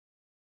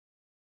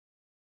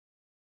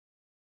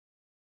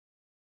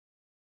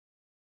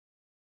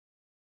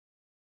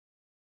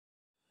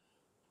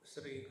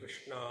Sri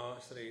Krishna,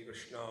 Sri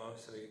Krishna,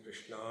 Sri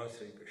Krishna,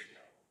 Sri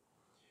Krishna.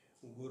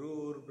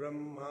 Gurur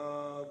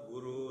Brahma,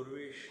 Gurur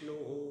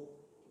Vishnu,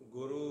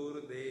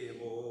 Gurur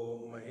Devo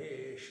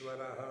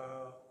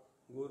Maheshwaraha,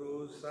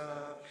 Guru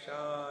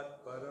Sakshat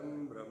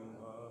Param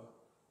Brahma,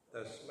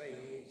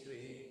 Tasmai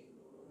Shri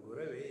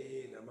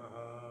Gurave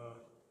Namaha,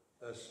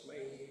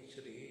 Tasmai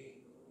Shri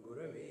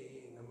Gurave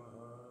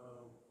Namaha.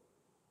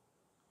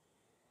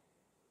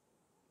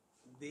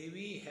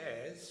 Devi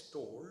has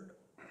told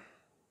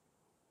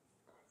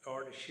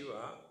Lord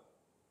Shiva,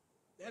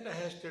 and I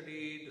have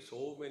studied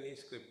so many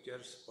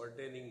scriptures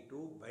pertaining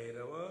to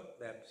Bhairava,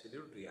 the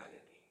absolute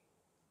reality.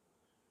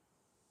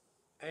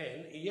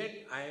 And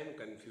yet I am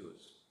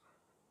confused.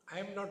 I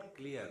am not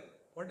clear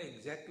what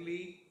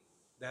exactly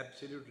the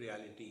absolute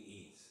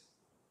reality is.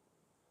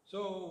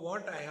 So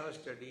what I have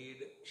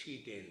studied,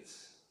 she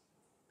tells.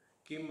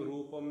 Kim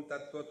rupam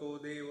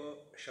tattvato deva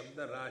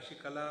shabda rashi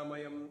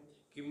kalamayam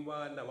kim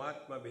va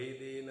navatma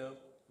bhedena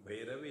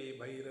bhairave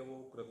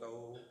bhairavo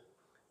krutau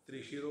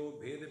Trishiro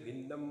bhed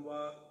bhinnam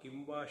va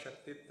kim va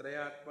shakti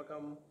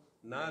trayatmakam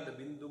nad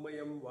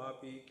bindumayam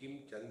vapi kim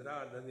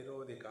chandrardha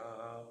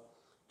nirodhikaha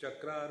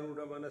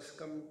chakraruda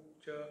manaskam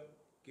cha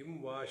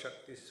kim va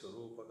shakti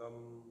swarupakam.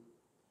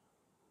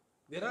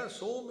 There are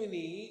so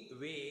many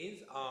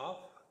ways of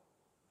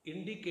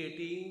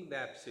indicating the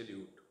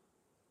absolute,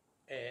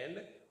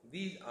 and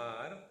these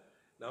are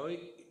now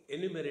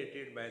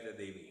enumerated by the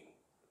Devi.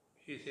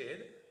 She said,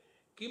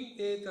 Kim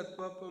te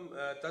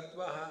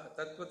tatvataha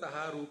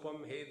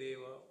rupam he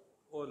deva,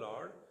 O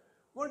Lord,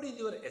 what is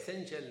your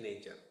essential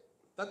nature?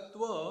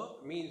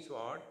 Tattva means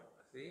what?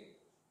 See,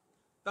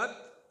 tat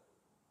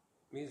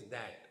means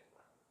that.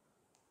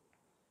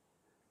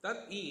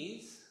 Tat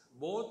is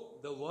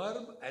both the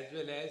verb as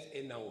well as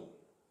a noun,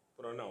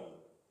 pronoun.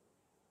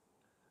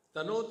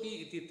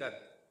 Tanoti iti tat,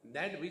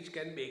 that which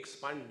can be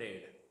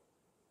expanded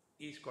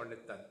is called a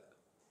tat.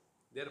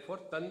 Therefore,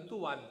 tantu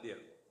vadya,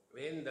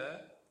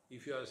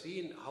 if you have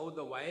seen how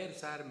the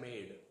wires are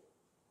made,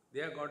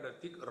 they have got a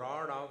thick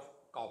rod of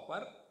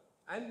copper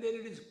and then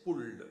it is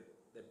pulled.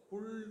 That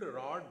pulled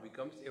rod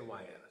becomes a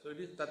wire. So it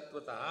is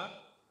tattvataha,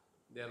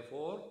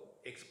 therefore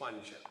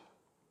expansion.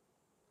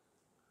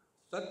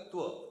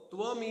 Tattva.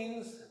 Tva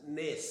means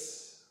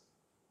ness,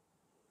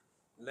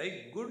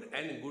 like good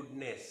and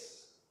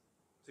goodness.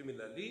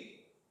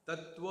 Similarly,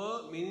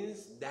 tattva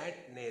means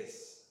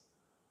thatness.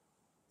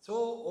 So,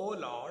 O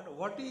Lord,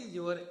 what is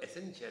your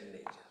essential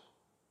nature?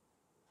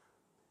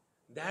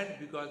 That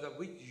because of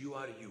which you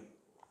are you.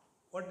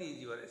 What is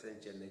your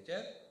essential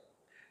nature?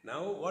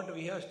 Now, what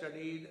we have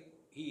studied,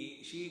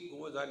 she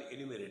goes on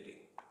enumerating.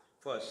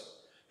 First,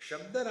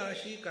 Shabda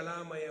Rashi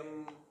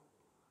Kalamayam.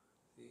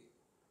 See?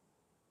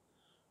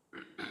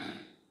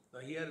 Now,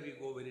 here we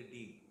go very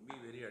deep. Be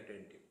very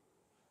attentive.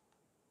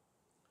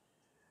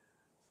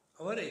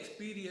 Our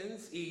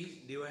experience is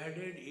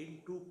divided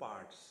in two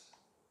parts.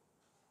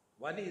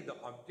 One is the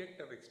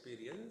object of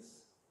experience,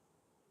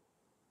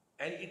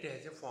 and it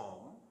has a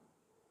form.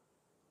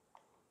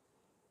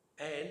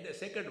 And the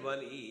second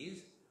one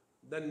is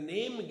the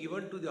name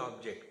given to the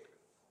object.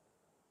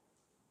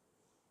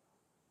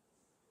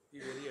 Be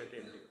very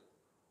attentive.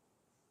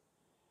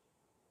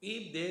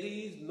 If there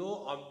is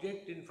no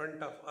object in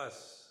front of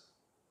us,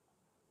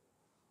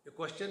 the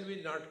question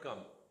will not come.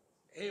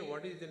 Hey,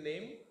 what is the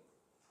name?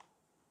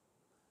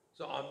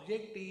 So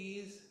object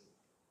is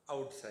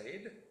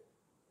outside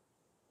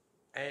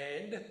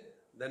and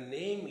the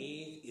name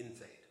is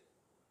inside.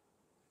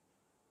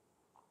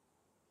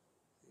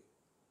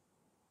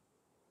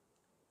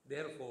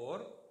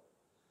 Therefore,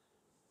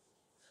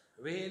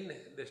 when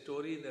the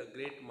story the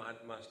great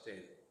Mahatmas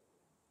tell,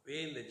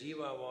 when the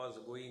Jiva was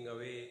going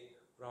away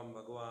from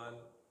Bhagavan,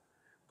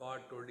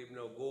 God told him,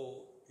 no,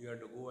 go, you have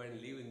to go and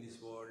live in this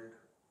world.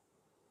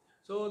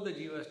 So the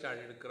Jiva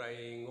started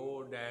crying,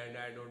 oh Dad,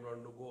 I don't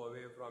want to go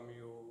away from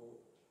you.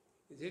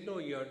 He said, no,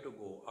 you have to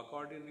go.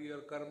 According to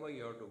your karma,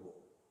 you have to go.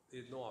 There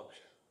is no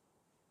option.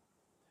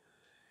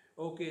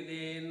 Okay,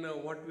 then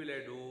what will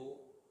I do?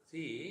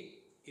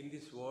 See, in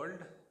this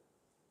world,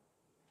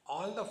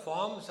 all the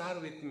forms are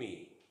with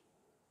me.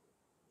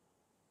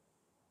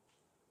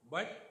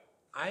 But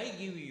I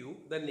give you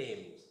the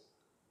names.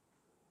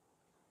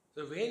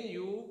 So when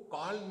you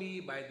call me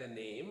by the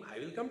name, I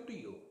will come to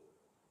you.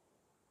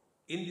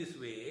 In this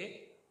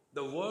way,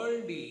 the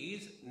world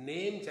is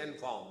names and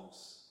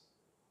forms.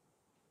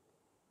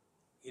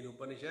 In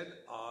Upanishad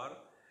or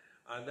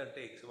other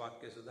texts,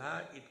 Vakya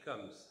Sudha, it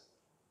comes.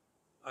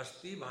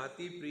 Asti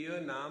bhati priya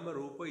nama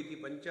rupa iti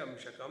pancha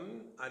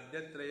amshakam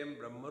adyatrayam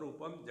brahma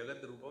rupam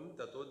jagad rupam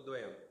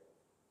tatodvayam.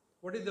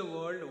 What is the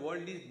world? The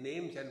world is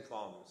names and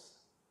forms.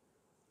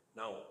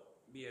 Now,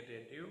 be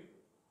attentive.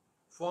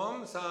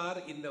 Forms are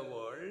in the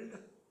world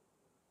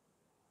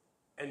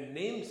and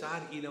names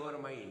are in our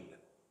mind.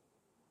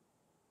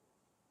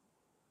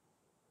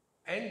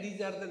 And these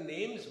are the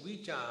names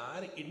which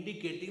are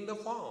indicating the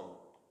form.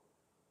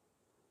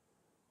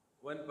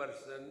 One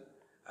person,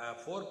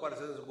 4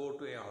 persons go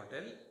to a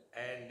hotel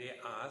and they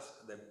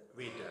ask the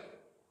waiter.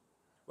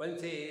 One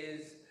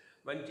says,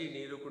 manchi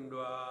neeru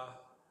kundwa,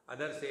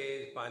 other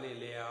says pani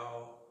le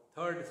aao,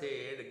 third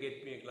said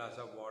get me a glass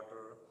of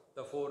water,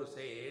 the fourth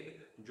said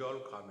jol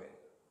khame.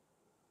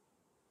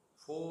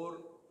 4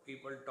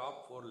 people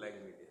talk 4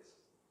 languages.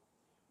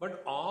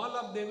 But all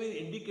of them are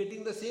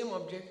indicating the same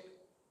object.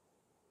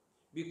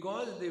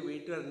 Because the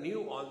waiter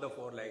knew all the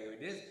 4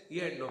 languages, he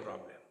had no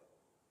problem.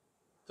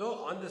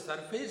 So on the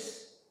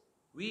surface,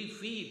 we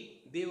feel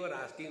they were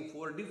asking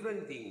 4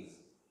 different things,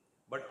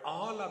 but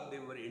all of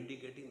them were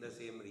indicating the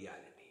same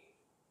reality.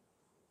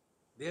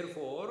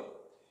 Therefore,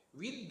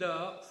 with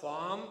the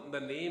form, the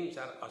names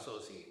are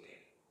associated.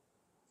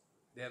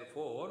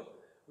 Therefore,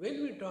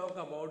 when we talk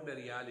about the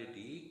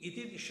reality,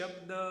 iti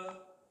shabda,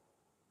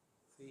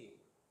 see,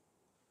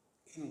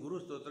 in Guru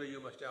Stotra you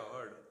must have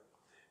heard,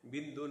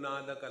 Bindu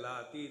Nada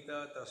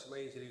Kalatita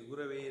Tasmai Sri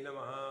Gurave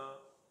Namaha.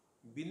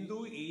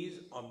 Bindu is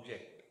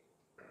object.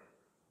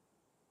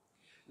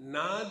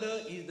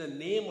 Nada is the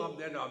name of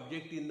that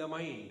object in the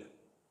mind.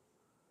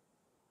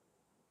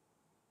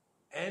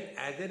 And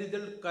as a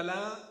result,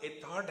 Kala, a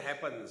thought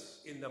happens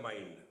in the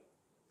mind.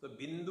 So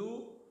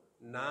Bindu,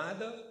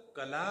 Nada,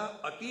 Kala,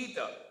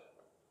 Atita.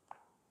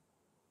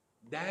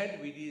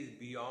 That which is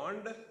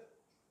beyond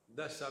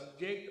the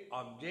subject,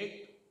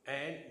 object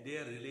and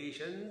their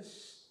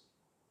relations,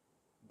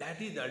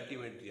 that is the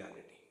ultimate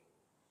reality.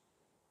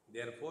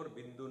 Therefore,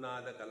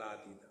 Bindunada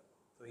Kalatita.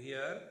 So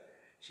here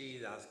she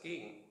is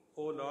asking,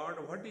 O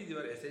Lord, what is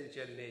your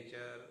essential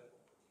nature?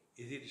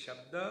 Is it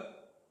Shabda,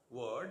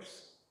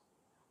 words?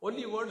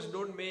 Only words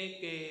don't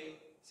make a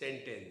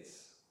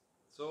sentence.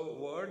 So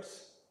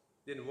words,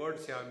 then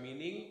words have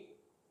meaning,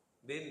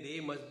 then they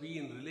must be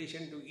in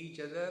relation to each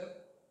other,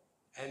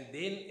 and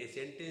then a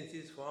sentence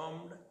is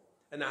formed,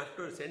 and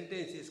after a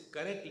sentence is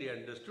correctly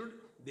understood,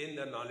 then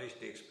the knowledge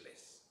takes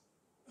place.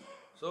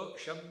 So,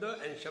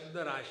 Shabda and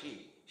Shabda Rashi.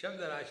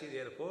 Shabda Rashi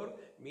therefore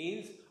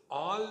means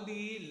all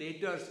the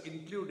letters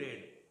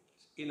included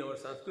in our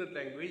Sanskrit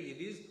language.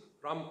 It is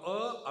from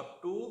A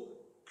up to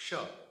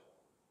Ksha.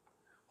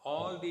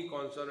 All the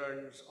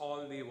consonants,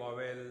 all the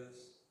vowels,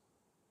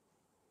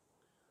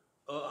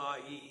 A, A,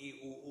 E, E,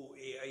 U, U,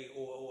 A, I,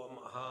 O, O, M,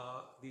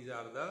 Ha, these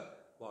are the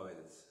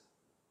vowels.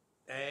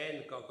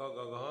 And Ka, Ka,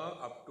 Ga,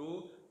 Ga up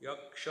to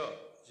Yak, Ksha,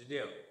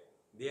 Jnya,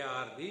 they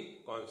are the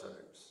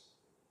consonants.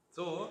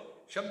 So,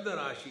 Shabda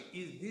Rashi,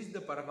 is this the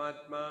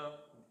Paramatma?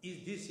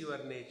 Is this your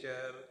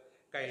nature?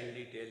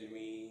 Kindly tell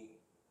me.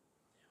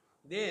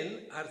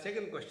 Then, our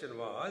second question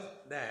was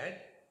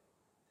that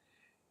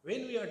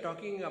when we are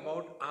talking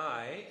about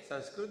I,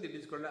 Sanskrit, it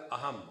is called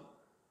Aham.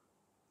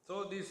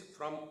 So, this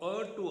from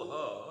A to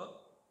Ha,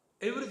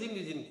 everything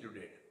is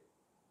included.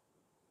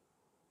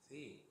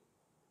 See,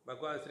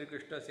 Bhagavan Sri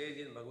Krishna says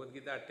in Bhagavad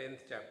Gita 10th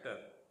chapter,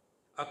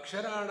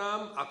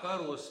 Aksharanam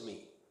Akarosmi.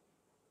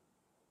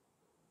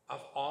 Of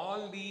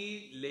all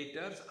the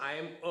letters, I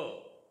am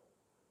A.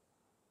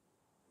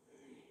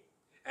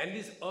 And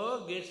this A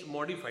gets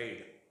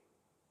modified.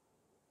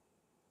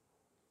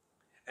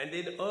 And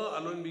then A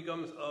alone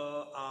becomes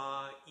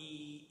A,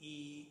 E,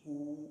 E,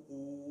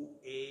 U,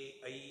 A,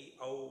 I,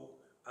 O,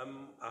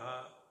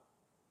 Aha.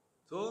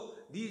 So,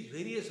 these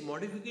various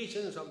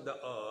modifications of the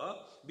A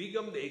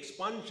become the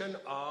expansion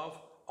of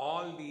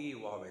all the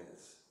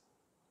vowels.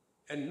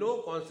 And no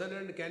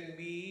consonant can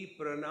be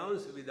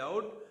pronounced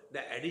without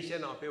the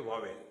addition of a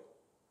vowel.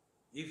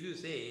 If you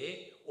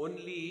say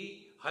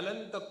only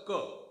halanta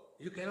ka,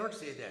 you cannot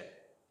say that.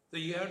 So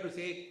you have to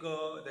say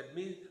ka, that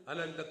means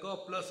halanta ka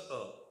plus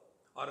a,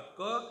 or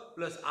ka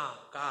plus a,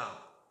 ka,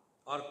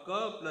 or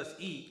ka plus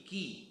e,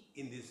 ki.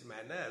 In this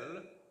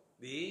manner,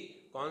 the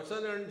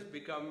consonants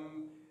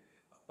become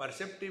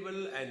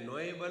perceptible and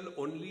knowable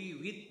only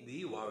with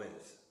the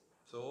vowels.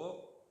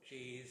 So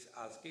she is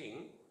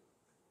asking,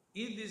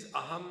 is this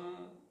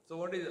aham? So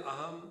what is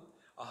aham?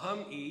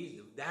 Aham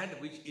is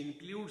that which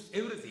includes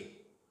everything.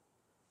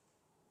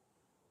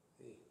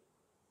 See.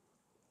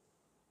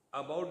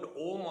 About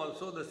Om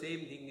also the same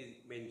thing is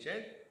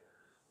mentioned.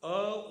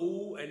 A,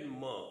 U and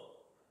Ma.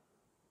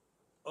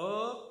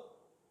 A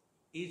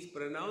is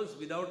pronounced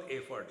without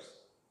efforts.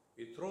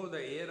 You throw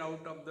the air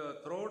out of the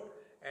throat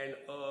and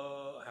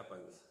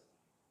happens.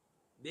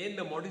 Then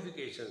the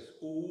modifications.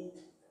 U.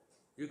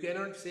 You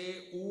cannot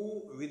say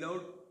U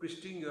without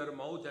twisting your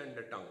mouth and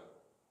the tongue.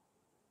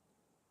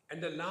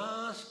 And the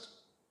last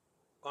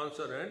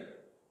consonant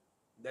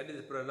that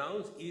is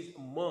pronounced is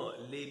Ma,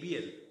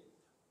 labial.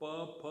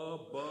 Pa, pa,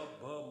 ba,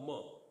 ba,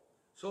 ma.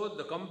 So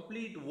the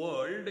complete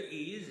world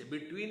is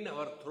between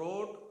our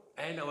throat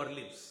and our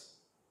lips.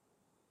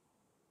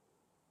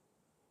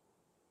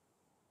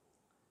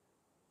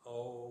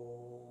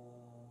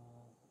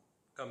 Oh,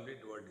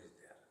 complete word is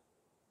there.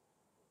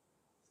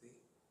 See?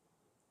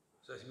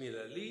 So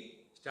similarly,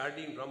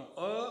 starting from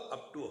A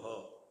up to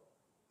Ha,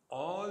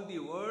 all the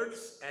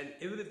words and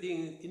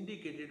everything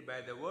indicated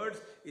by the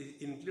words is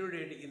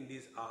included in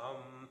this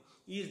aham.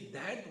 Is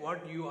that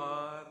what you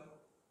are?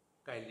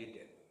 Kindly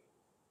tell me.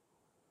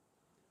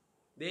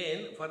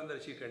 Then further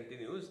she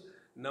continues,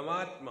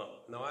 Navatma.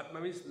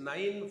 Navatma means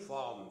 9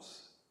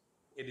 forms.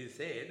 It is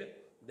said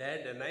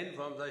that the 9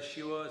 forms are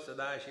Shiva,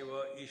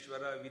 Sadashiva,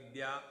 Ishvara,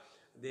 Vidya,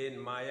 then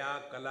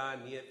Maya, Kala,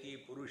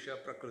 Niyati, Purusha,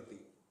 Prakriti.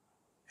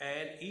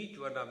 And each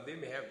one of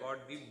them have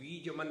got the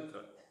Bija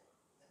mantra.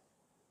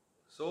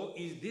 So,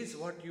 is this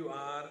what you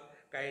are?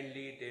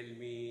 Kindly tell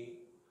me.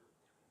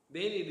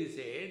 Then it is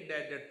said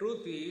that the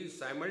truth is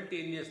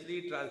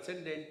simultaneously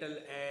transcendental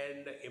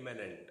and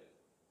immanent.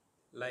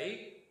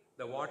 Like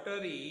the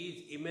water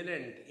is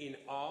immanent in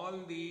all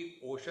the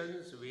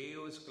oceans,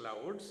 waves,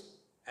 clouds,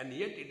 and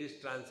yet it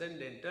is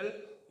transcendental,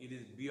 it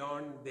is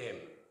beyond them.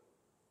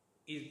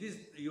 Is this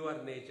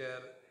your nature?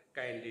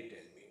 Kindly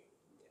tell me.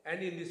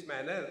 And in this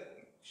manner,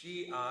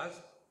 she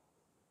asked,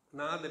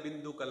 Nada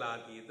Bindu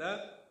Kalatita,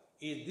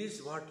 is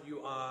this what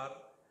you are?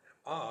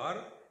 Or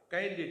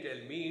kindly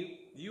tell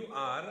me, you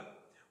are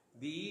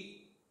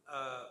the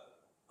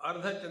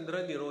Ardha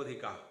Chandra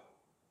Nirodhika.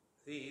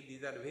 See,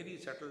 these are very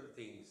subtle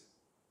things.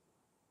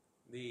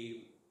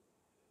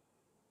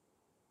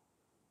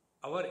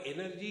 Our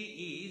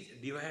energy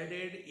is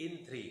divided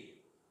in three.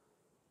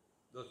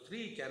 Those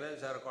three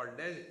channels are called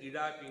as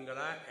Ida,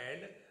 Pingala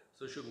and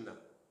Sushumna.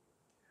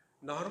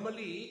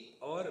 Normally,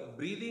 our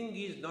breathing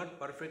is not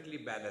perfectly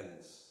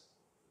balanced.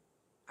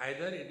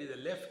 Either it is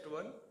the left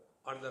one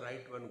or the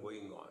right one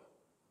going on.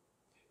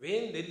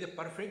 When there is a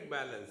perfect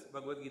balance,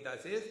 Bhagavad Gita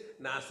says,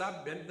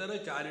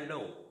 Nasabhyantara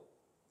Charinau.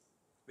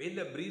 When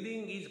the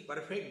breathing is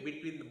perfect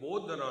between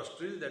both the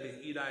nostrils, that is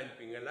Ida and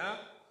Pingala,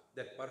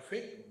 that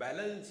perfect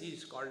balance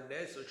is called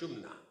as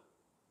Sushumna.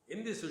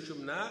 In this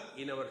Sushumna,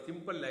 in our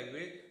simple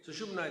language,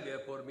 Sushumna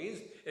therefore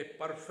means a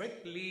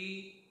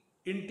perfectly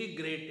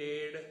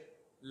integrated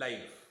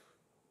life.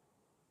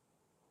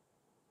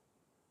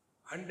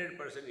 100%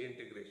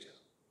 integration.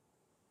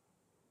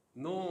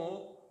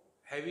 No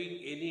having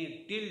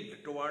any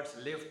tilt towards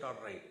left or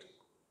right.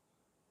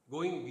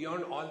 Going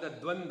beyond all the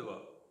dvandva.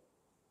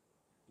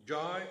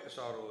 Joy,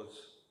 sorrows,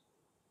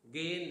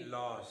 gain,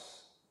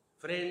 loss,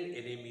 friend,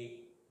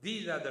 enemy.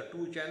 These are the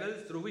two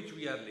channels through which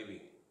we are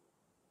living.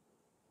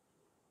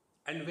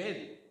 And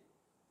when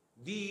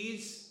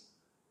these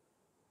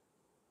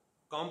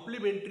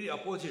complementary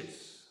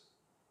opposites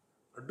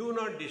do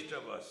not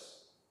disturb us.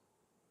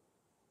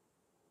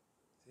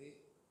 See,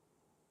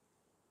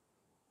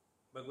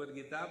 Bhagavad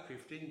Gita,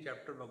 15th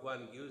chapter,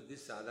 Bhagavan gives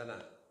this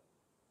sadhana.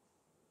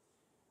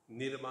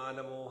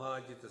 Nirmana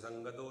moha jita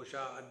sangadosha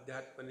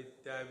adhyatma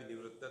nitya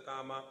vinivrutta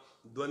kama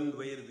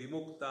dvandvair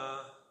vimukta.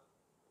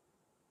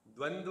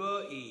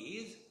 Dvandva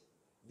is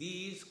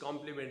these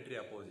complementary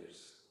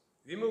opposites.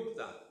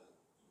 Vimukta.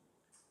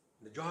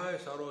 The joy,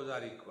 sorrows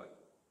are equal.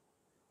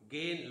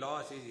 Gain,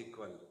 loss is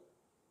equal.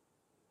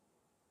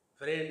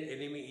 Friend,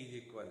 enemy is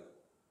equal.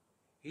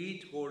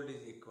 Heat, cold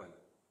is equal.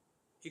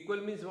 Equal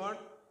means what?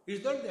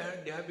 It's not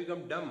that they have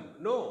become dumb.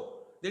 No,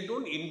 they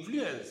don't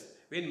influence.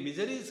 When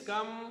miseries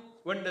come,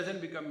 one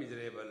doesn't become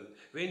miserable.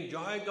 When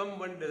joy comes,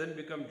 one doesn't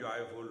become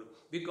joyful.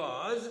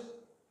 Because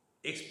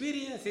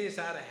experiences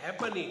are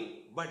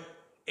happening, but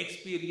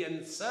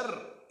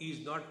experiencer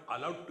is not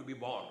allowed to be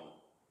born.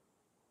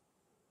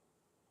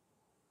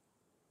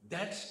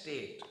 That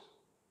state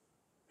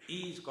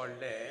is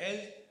called as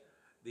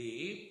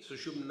the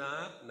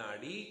Sushumna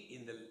Nadi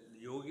in the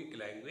yogic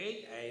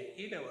language, and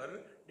in our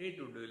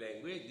day-to-day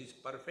language, this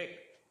perfect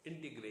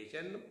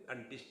integration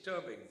and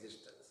undisturbed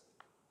existence.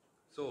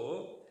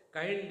 So,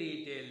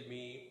 kindly tell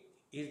me,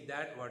 is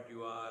that what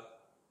you are?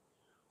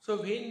 So,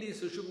 when the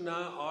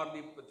Sushumna or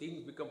the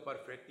things become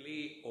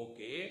perfectly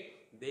okay,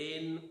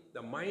 then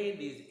the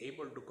mind is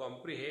able to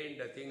comprehend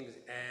the things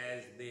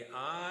as they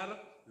are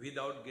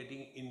without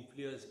getting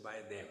influenced by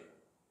them.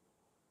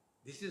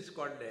 This is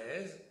called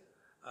as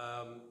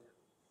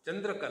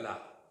Chandrakala.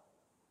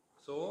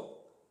 So,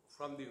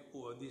 from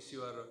this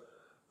your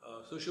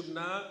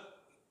Sushumna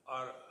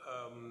or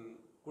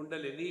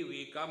Kundalini,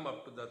 we come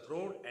up to the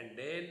throat and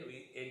then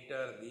we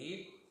enter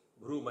the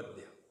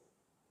Bhrumadhya.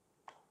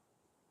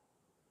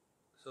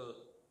 So,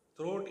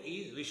 throat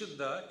is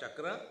Vishuddha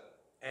Chakra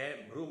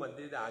and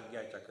Bhrumadhya is the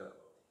Agya Chakra.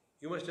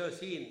 You must have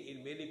seen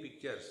in many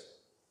pictures,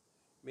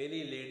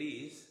 many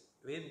ladies,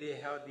 when they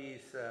have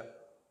this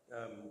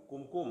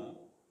kumkum,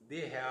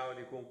 they have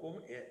the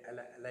kumkum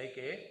like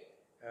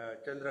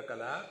a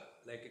Chandrakala,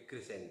 like a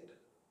crescent,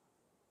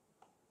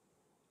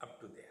 up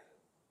to there.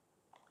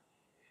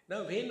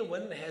 Now, when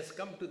one has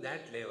come to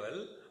that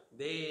level,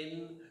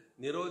 then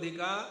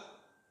Nirodhika,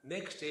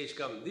 next stage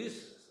comes.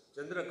 This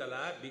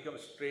Chandrakala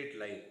becomes straight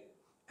line,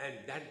 and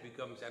that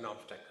becomes an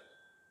obstacle.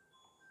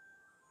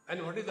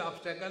 And what is the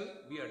obstacle?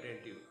 Be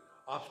attentive.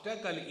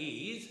 Obstacle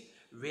is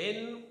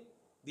when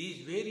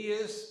these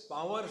various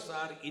powers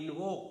are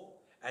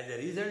invoked as a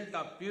result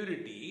of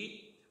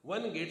purity,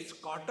 one gets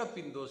caught up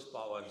in those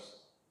powers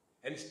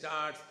and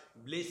starts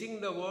blessing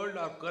the world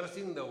or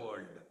cursing the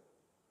world.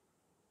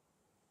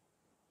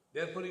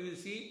 Therefore, you will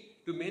see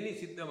to many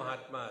Siddha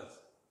Mahatmas,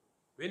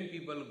 when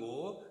people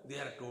go, they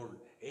are told,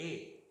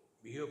 hey,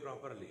 behave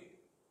properly.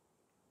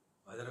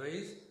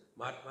 Otherwise,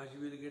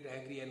 Mahatmaji will get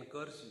angry and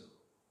curse you.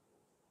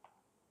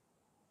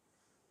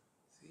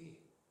 See?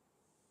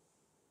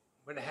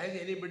 But has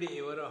anybody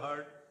ever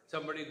heard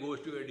Somebody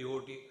goes to a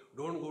devotee,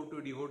 don't go to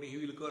a devotee, he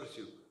will curse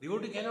you.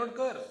 Devotee cannot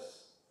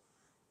curse.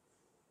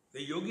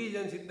 The yogis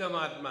and Siddha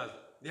Mahatmas,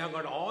 they have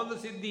got all the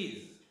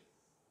siddhis.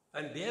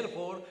 And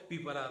therefore,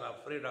 people are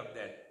afraid of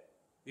that.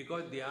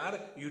 Because they are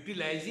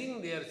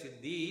utilizing their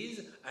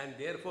siddhis and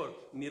therefore,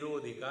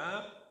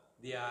 Nirodhika,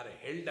 they are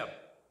held up.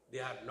 They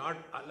are not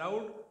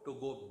allowed to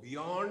go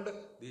beyond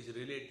this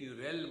relative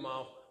realm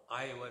of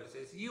I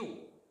versus you.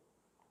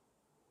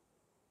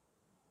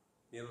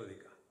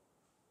 Nirodhika.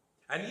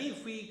 And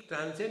if we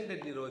transcend the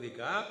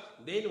Nirodhika,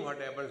 then what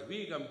happens?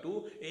 We come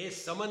to a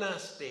samana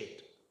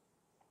state.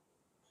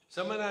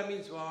 Samana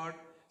means what?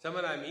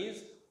 Samana means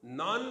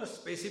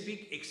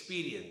non-specific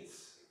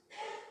experience.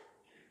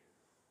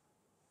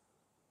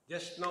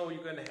 Just now you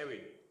can have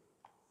it.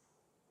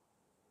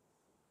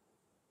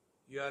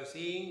 You are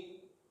seeing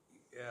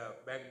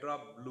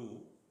backdrop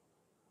blue.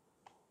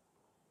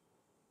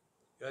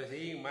 You are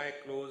seeing my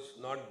clothes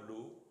not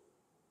blue.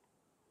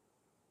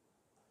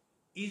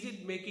 Is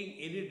it making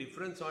any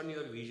difference on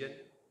your vision?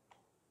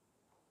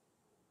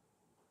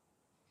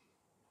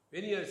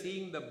 When you are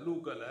seeing the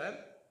blue color,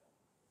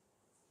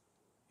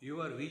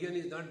 your vision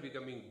is not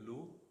becoming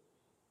blue.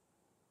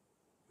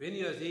 When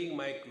you are seeing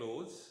my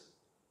clothes,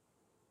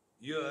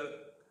 your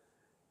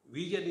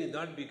vision is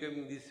not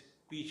becoming this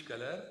peach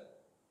color.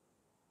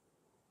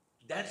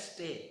 That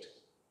state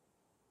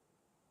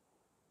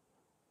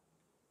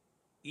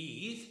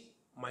is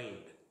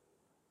mind.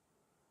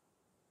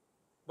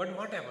 But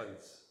what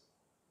happens?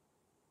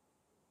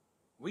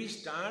 We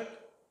start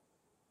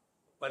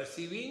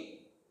perceiving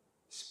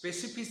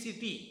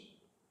specificity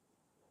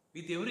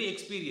with every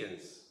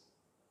experience.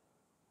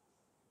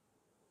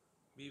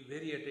 Be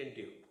very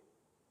attentive.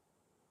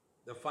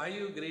 The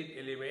 5 great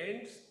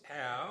elements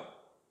have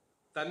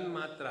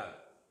tanmatra,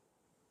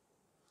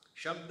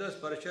 shabda,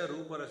 sparsha,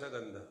 rupa, rasa,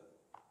 gandha.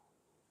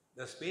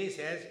 The space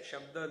has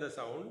shabda, the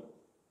sound.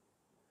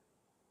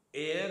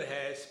 Air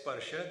has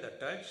sparsha, the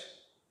touch.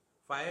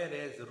 Fire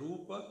has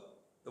rupa.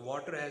 The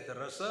water has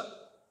rasa.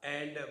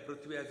 And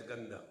prithvi has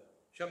gandha.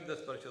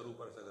 Shabda, sparsha,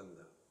 rupa, rasa,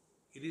 gandha.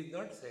 It is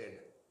not said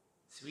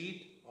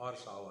sweet or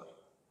sour.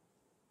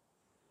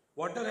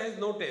 Water has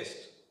no taste.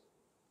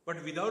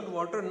 But without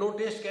water, no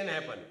taste can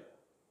happen.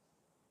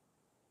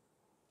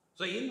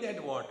 So in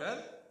that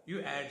water,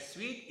 you add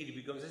sweet, it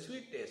becomes a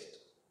sweet taste.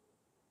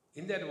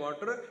 In that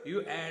water,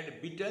 you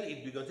add bitter,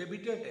 it becomes a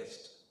bitter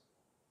taste.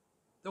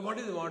 So what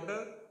is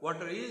water?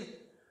 Water is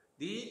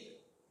the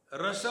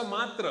rasa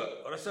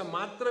matra. Rasa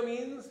matra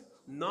means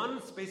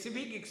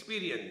non-specific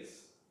experience.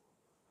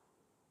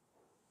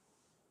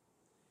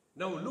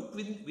 Now look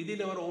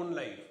within our own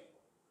life.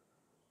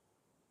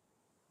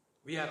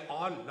 We are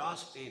all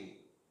lost in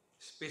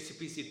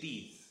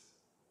specificities.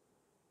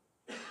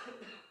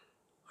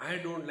 I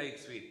don't like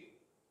sweet.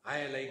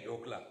 I like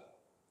dhokla.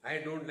 I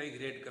don't like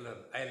red color.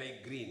 I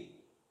like green.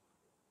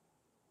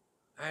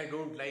 I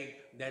don't like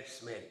that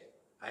smell.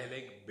 I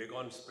like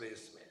bacon spray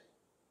smell.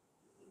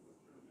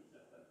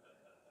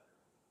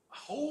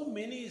 How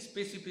many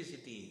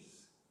specificities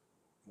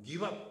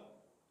give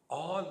up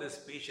all the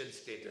spatial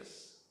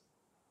status?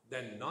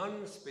 The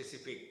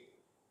non-specific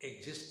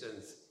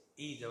existence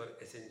is our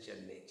essential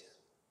nature.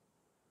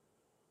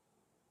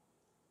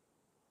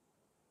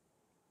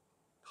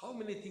 How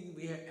many things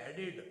we have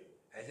added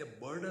as a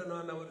burden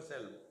on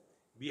ourselves,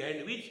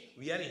 behind which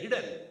we are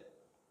hidden.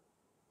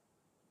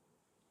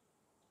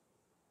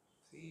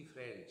 See,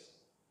 friends,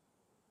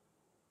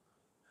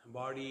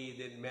 body,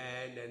 then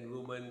man, and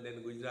woman,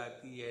 then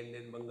Gujarati, and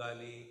then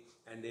Bengali,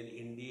 and then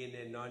Indian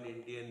and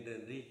non-Indian,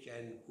 then rich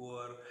and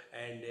poor,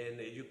 and then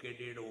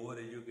educated,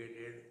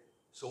 overeducated.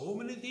 So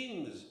many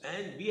things,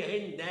 and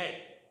behind that,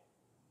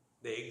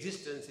 the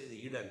existence is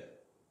hidden.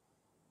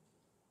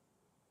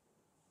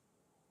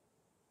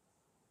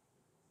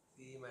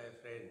 See, my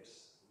friends,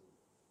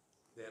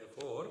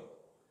 therefore,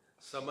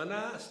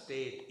 samana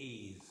state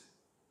is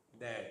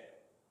that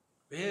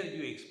where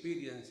you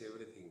experience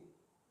everything,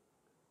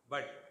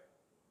 but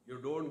you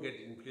don't get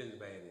influenced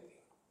by anything.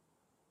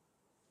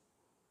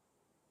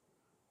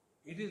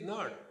 It is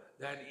not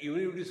that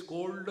even if it is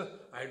cold,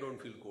 I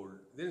don't feel cold.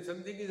 Then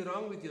something is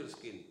wrong with your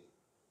skin.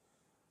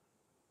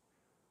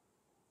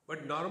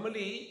 But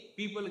normally,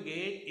 people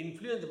get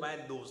influenced by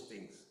those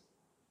things.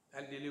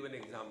 I'll tell you an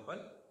example.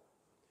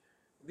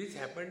 This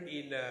happened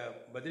in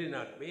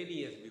Badrinath many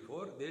years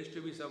before. There used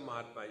to be some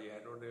Mahatmaji,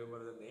 I don't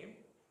remember the name,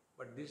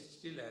 but this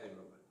still I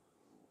remember.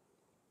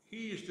 He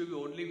used to be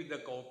only with the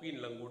copy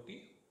in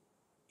Langoti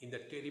in the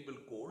terrible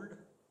cold.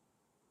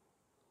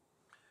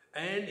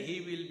 And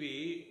he will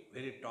be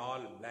very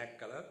tall, black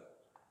color.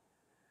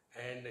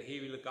 And he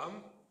will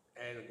come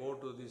and go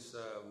to this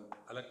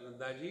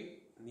Alaknandaji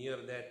near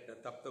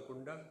that Tapta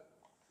Kunda,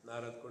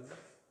 Narad Kunda.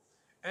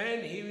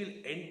 And he will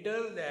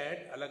enter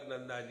that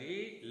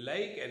Alaknandaji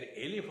like an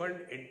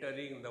elephant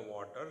entering the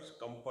waters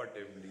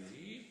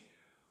comfortably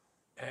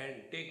and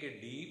take a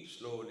deep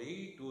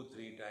slowly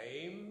 2-3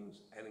 times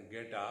and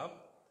get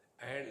up.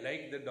 And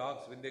like the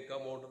dogs, when they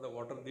come out of the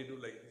water, they do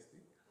like this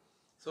thing.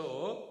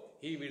 So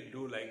he will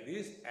do like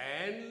this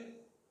and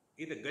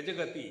In the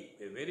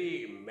Gajagati,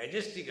 very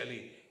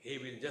majestically, he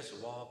will just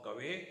walk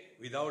away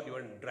without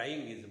even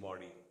drying his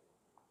body.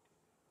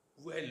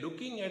 While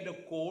looking at the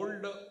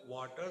cold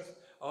waters,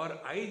 our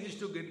eyes used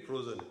to get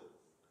frozen.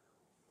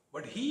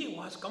 But he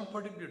was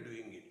comfortably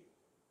doing it.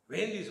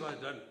 When this was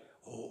done,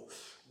 oh,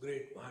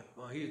 great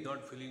Mahatma, he is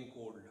not feeling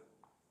cold.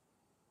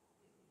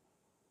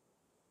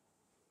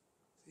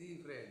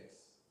 See, friends,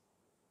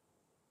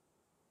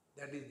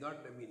 that is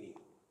not the meaning.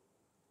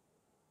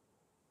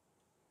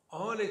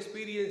 All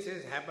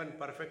experiences happen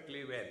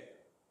perfectly well,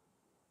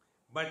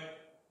 but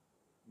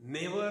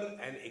never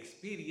an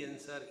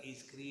experiencer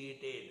is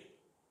created.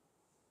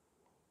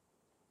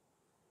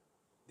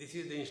 This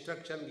is the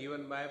instruction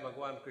given by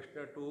Bhagavan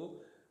Krishna to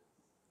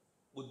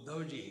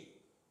Uddhavji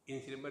in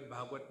Srimad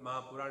Bhagavad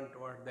Mahapuran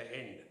towards the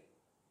end.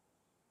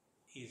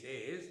 He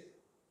says,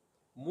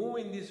 move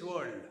in this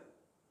world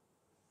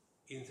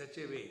in such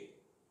a way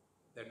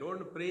that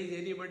don't praise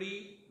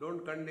anybody,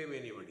 don't condemn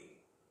anybody.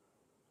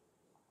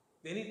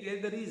 Then he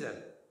tells the reason.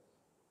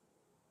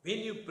 When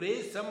you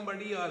praise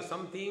somebody or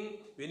something,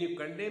 when you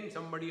condemn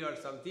somebody or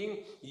something,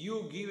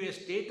 you give a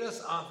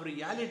status of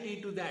reality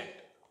to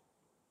that.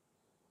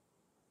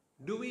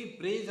 Do we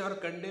praise or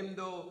condemn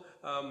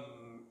the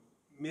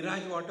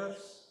mirage waters?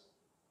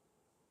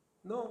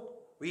 No.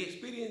 We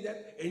experience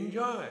that,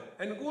 enjoy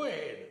and go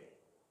ahead.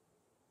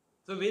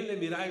 So when the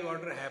mirage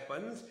water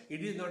happens,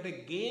 it is not a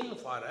gain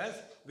for us.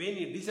 When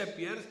it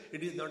disappears,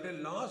 it is not a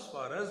loss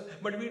for us,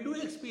 but we do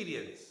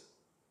experience.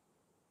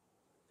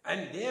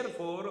 And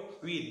therefore,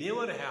 we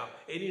never have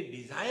any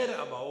desire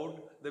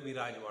about the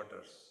mirage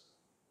waters.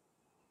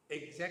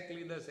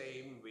 Exactly the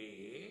same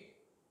way,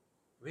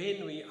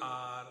 when we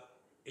are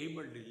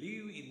able to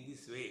live in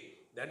this way,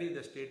 that is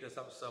the status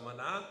of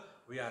samana,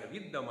 we are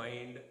with the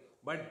mind,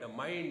 but the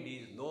mind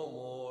is no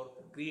more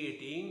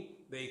creating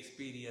the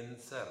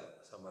experiencer,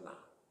 samana.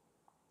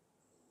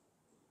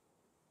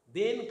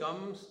 Then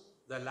comes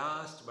the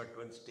last but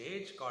one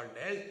stage called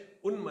as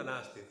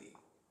unmanasthiti.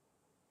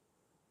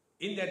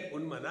 In that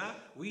unmana,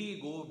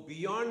 we go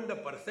beyond the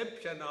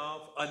perception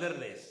of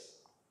otherness.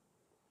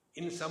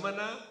 In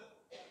samana,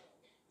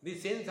 the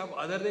sense of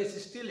otherness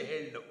is still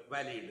held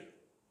valid.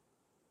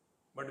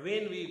 But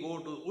when we go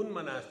to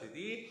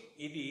unmanasthiti,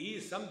 it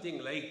is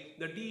something like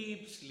the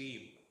deep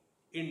sleep.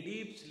 In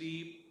deep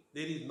sleep,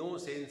 there is no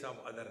sense of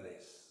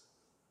otherness.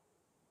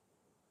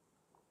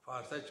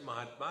 For such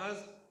Mahatmas,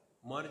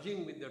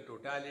 merging with the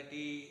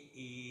totality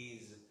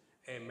is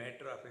a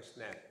matter of a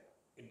snap.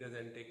 It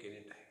doesn't take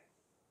any time.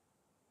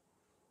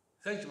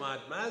 Such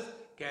Mahatmas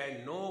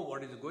can know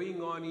what is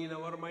going on in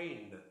our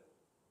mind,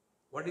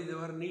 what is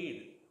our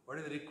need, what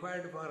is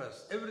required for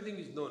us. Everything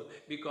is known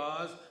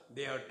because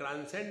they have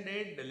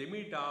transcended the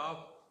limit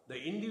of the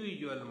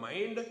individual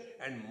mind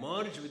and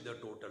merged with the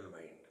total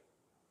mind.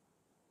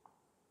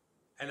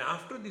 And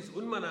after this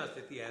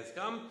Unmanasthiti has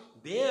come,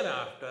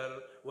 thereafter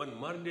one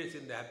merges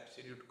in the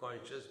absolute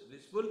conscious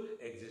blissful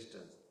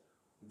existence.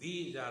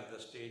 These are the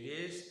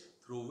stages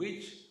through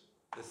which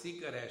the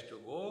seeker has to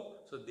go.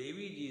 So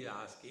Devi ji is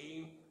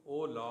asking,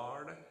 O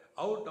Lord,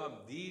 out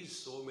of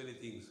these so many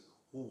things,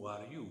 who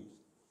are you?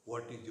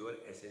 What is your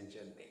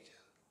essential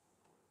nature?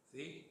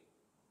 See?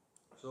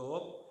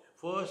 So,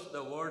 first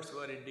the words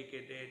were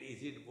indicated.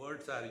 Is it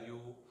words are you?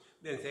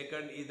 Then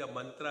second is the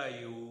mantra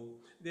you.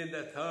 Then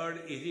the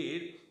third is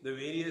it the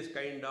various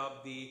kind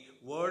of the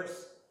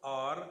words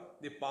or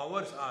the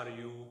powers are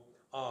you?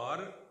 Or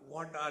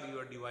what are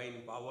your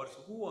divine powers?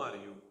 Who are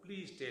you?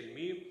 Please tell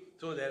me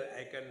so that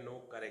I can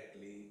know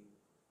correctly.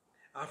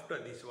 After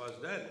this was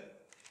done,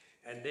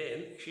 and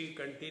then she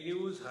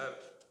continues her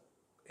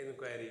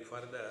inquiry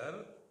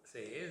further,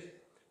 says,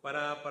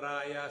 Para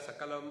paraya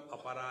sakalam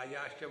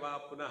aparaya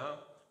shava punaha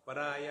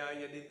paraya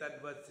yadi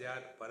tadvat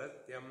syat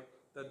paratyam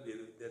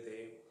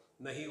tadviruddhate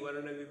nahi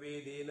varna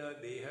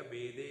vivedena deha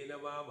vedena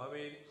va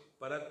bhavet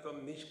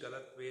paratvam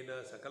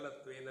nishkalatvena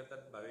sakalatvena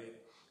tad bhavet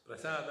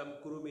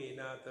prasadam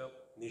kurumenat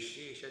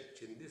nishesha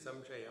chindi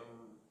samshayam.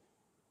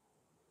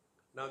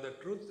 Now the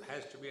truth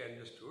has to be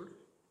understood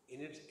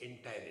in its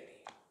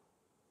entirety.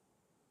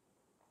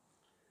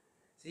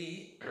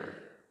 See,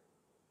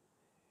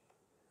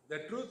 the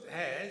truth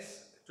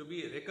has to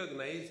be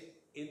recognized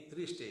in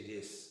 3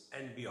 stages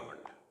and beyond.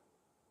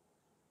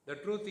 The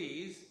truth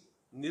is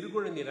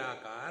Nirguna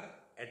Nirakar,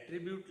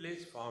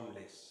 attributeless,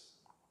 formless.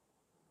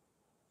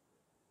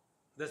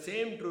 The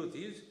same truth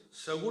is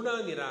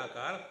Saguna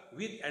Nirakar,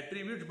 with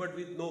attributes but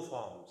with no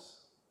forms.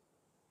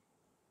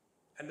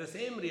 And the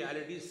same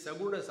reality is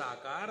Saguna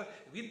Sakar,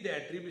 with the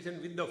attributes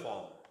and with the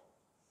form.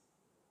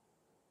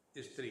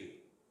 These 3.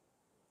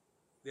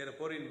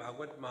 Therefore in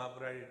Bhagavad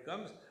Mahapuran it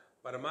comes,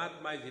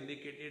 Paramatma is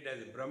indicated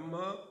as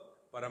Brahma,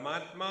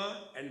 Paramatma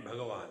and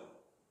Bhagavan.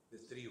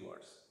 These 3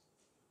 words.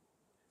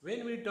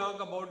 When we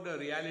talk about the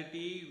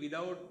reality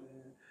without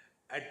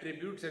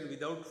attributes and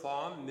without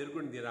form,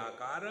 Nirgun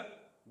Nirakara,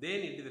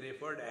 then it is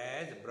referred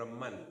as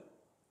Brahman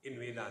in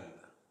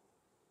Vedanta.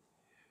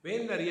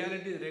 When the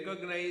reality is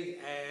recognized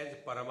as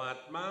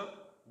Paramatma,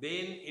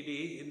 then it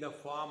is in the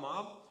form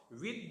of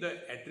with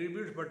the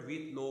attributes but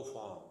with no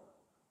form.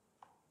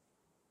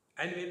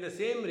 And when the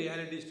same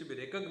reality is to be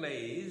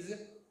recognized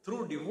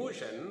through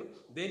devotion,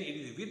 then it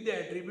is with the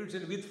attributes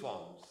and with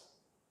forms.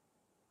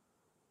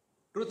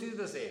 Truth is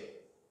the same.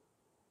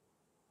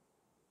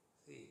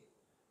 See.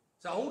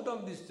 So out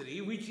of these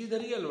three, which is the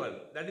real one?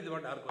 That is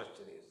what our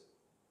question is.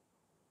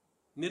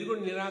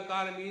 Nirgun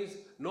Nirakar means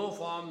no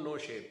form, no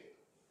shape.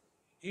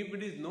 If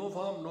it is no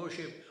form, no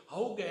shape,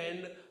 how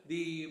can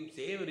the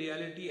same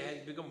reality has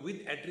become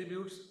with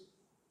attributes?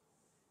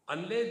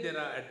 Unless there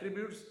are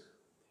attributes,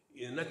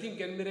 nothing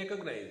can be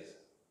recognized.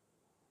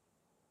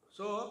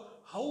 So,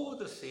 how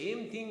the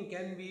same thing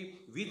can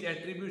be with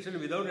attributes and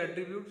without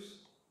attributes?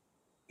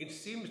 It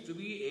seems to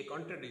be a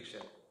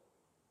contradiction.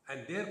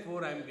 And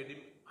therefore, I am getting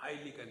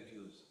highly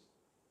confused.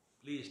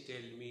 Please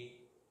tell me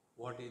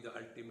what is the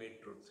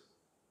ultimate truth.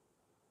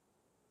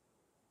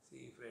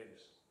 See,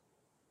 friends,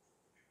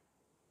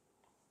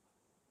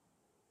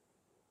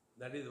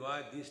 that is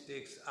why these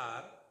texts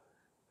are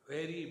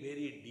very,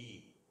 very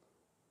deep.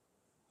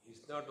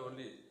 It's not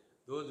only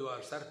those who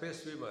are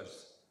surface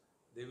swimmers,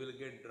 they will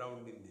get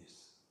drowned in this.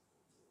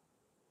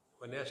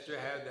 One has to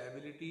have the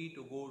ability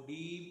to go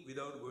deep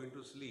without going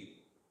to sleep.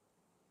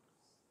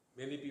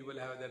 Many people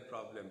have that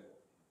problem.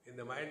 When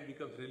the mind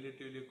becomes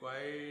relatively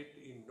quiet,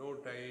 in no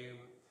time,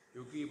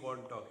 you keep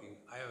on talking.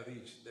 I have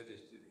reached the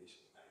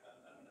destination.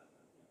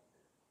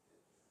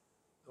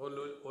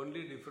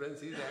 Only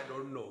difference is I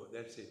don't know,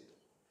 that's it.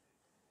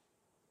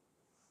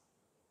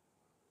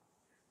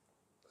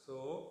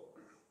 So,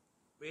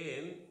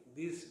 when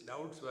these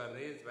doubts were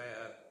raised by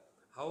her,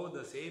 how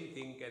the same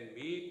thing can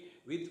be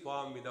with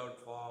form, without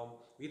form,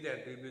 with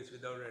attributes,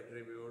 without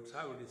attributes,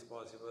 how it is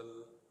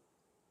possible?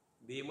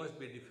 They must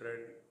be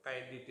different.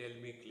 Kindly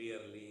tell me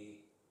clearly.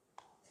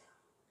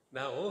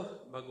 Now,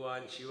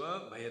 Bhagavan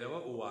Shiva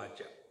Bhairava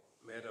Uvacha.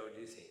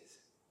 Bhairavaji says,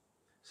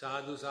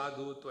 Sadhu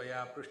sadhu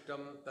tvaya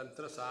prishtam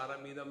tantra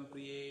saramidam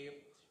priye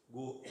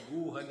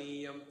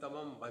guhaniyam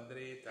tamam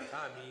bhadre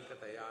tathami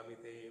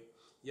katayamite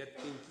yat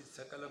kinchit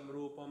sakalam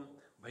rupam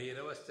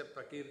bhairavasya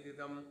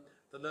prakirtitam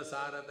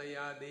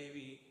tadasarataya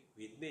devi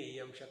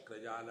vidneyam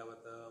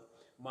shakrajalavata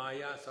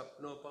maya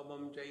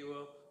sapnopamam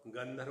chaiva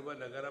gandharva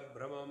nagara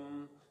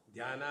brahmam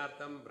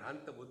dhyanartam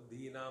bhranta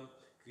buddhinam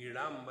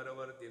kridam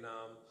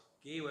maravartinam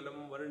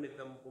kevalam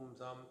varnitam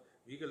pumsam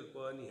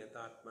vikalpa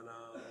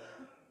nihatatmanam.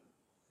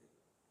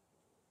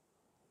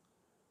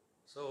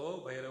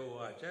 So, Bhairava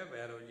Vacha,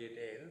 Bhairavaji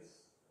tells,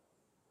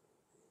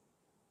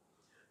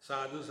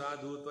 Sadhu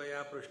sadhu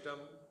tvaya prishtam.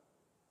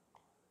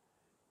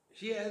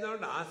 She has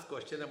not asked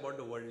question about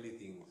the worldly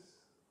things.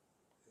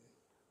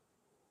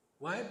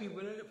 Why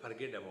people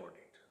forget about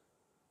it?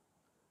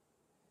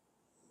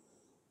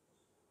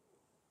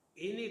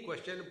 Any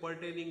question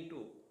pertaining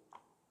to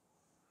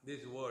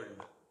this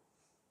world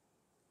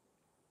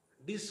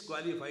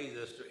disqualifies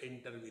us to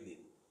enter within.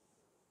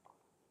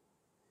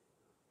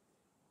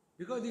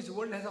 Because this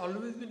world has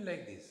always been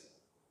like this.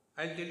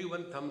 I'll tell you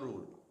one thumb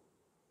rule.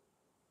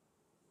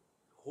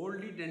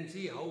 Hold it and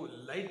see how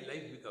light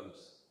life becomes.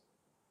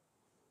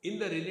 In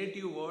the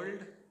relative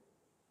world,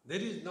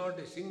 there is not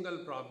a single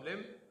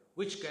problem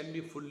which can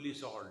be fully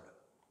solved.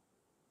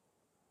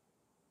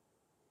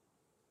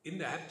 In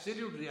the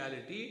absolute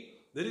reality,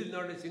 there is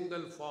not a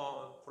single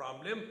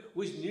problem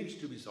which needs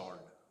to be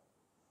solved.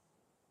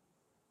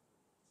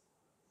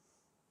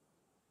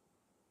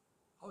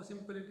 How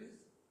simple it is?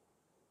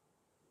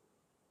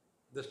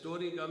 The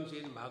story comes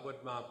in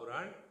Bhagavad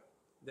Mahapuran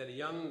that a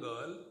young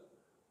girl,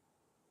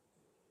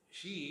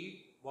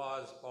 she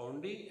was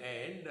pounding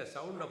and the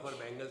sound of her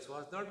bangles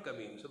was not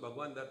coming. So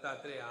Bhagavan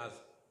Dattatreya asked,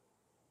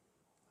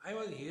 I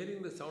was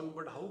hearing the sound,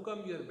 but how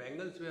come your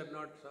bangles were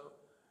not sound?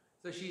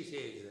 So she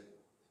says,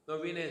 now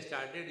when I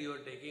started, you were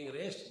taking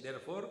rest,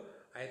 therefore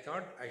I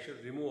thought I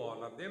should remove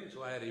all of them,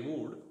 so I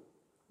removed,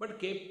 but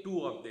kept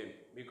 2 of them,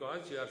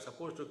 because you are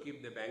supposed to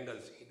keep the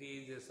bangles. It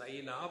is a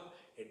sign of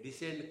a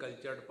decent,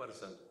 cultured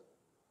person.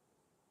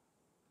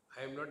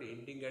 I am not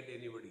hinting at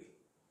anybody.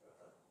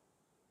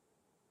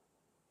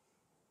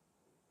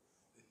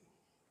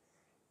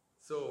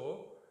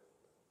 So,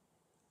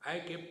 I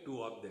kept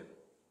 2 of them.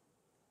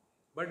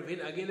 But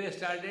when again I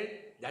started,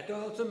 that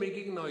was also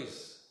making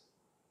noise.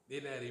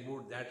 Then I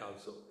removed that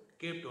also,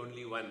 kept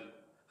only 1.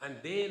 And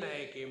then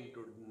I came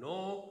to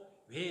know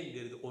when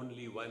there is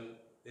only 1,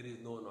 there is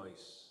no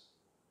noise.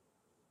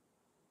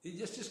 It's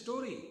just a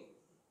story.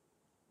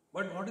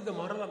 But what is the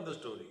moral of the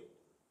story?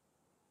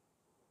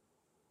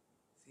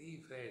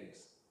 See, friends,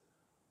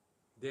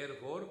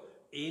 therefore,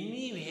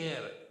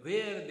 anywhere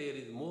where there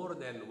is more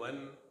than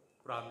 1,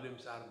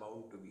 problems are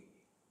bound to be.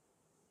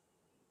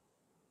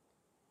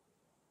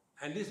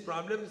 And these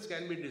problems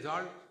can be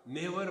dissolved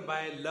never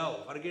by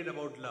love. Forget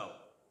about love.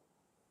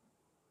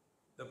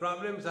 The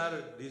problems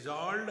are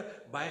dissolved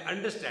by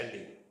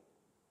understanding.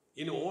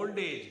 In old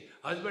age,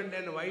 husband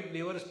and wife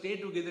never stay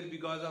together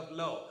because of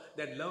love.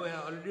 That love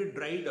has already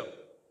dried up.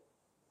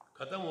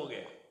 Khatam ho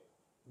gaya.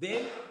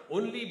 Then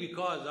only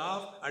because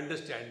of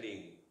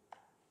understanding.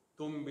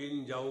 Tum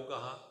bin jao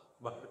kaha,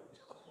 bar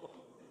jao.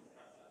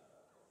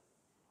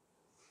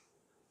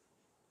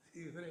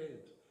 See,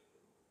 friends.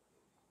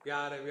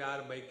 Pyar,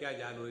 vyar, bhai kya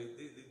jano.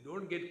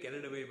 Don't get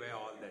carried away by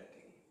all that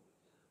thing.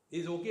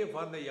 It's okay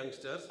for the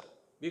youngsters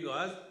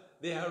because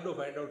they have to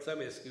find out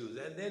some excuse.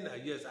 And then,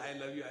 yes, I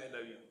love you, I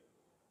love you.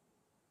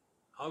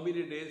 How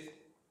many days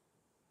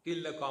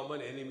till the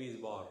common enemy is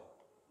born?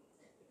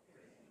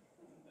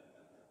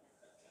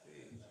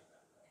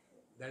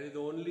 That is the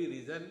only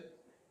reason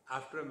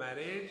after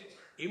marriage,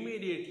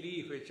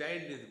 immediately if a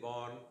child is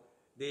born,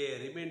 they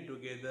remain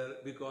together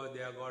because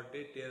they have got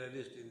a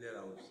terrorist in their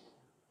house.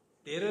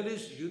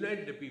 Terrorists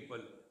unite the people,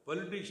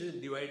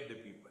 politicians divide the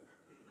people.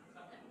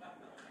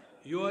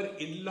 Your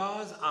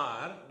in-laws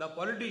are the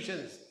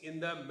politicians in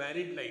the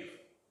married life.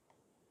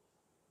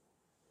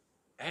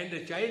 And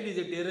the child is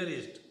a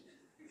terrorist,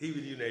 he will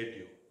unite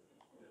you.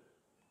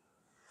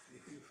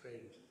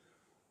 Friends.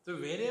 So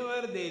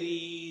wherever there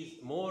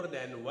is more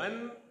than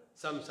one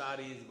samsara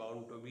is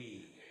bound to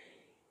be.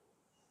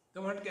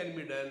 So what can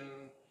be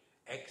done?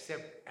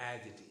 Accept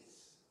as it is.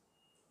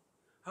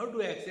 How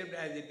to accept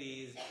as it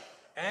is?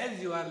 As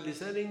you are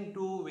listening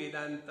to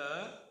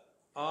Vedanta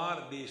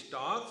or these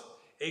talks,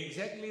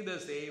 exactly the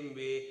same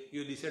way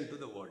you listen to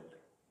the world.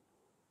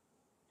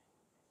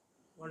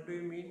 What do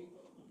you mean?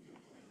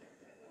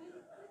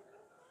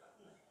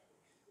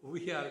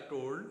 We are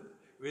told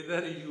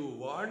whether you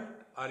want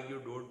or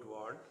you don't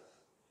want,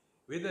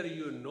 whether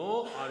you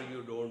know or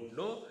you don't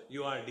know,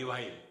 you are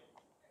divine.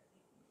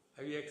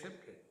 Have you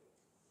accepted?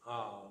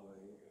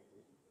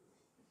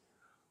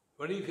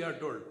 What if you are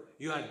told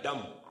you are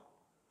dumb?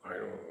 I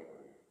don't know.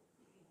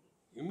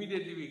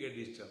 Immediately we get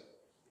disturbed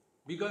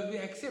because we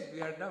accept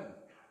we are dumb.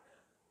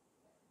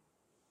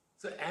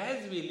 So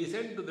as we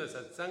listen to the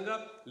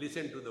satsanga,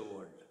 listen to the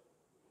word.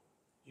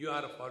 You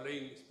are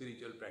following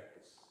spiritual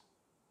practice.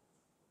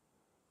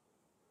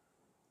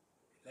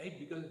 Life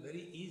becomes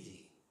very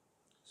easy.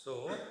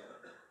 So,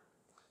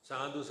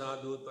 sadhu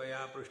sadhu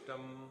tvaya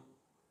prishtam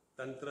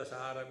tantra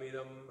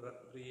saramidam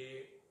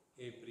priye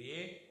e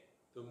priye,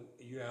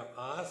 you have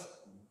asked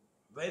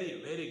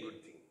very, very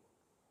good thing.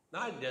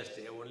 Not just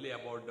only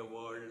about the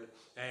world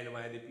and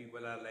why the people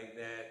are like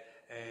that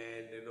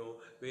and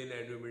when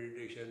I do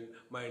meditation,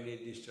 mind is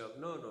disturbed.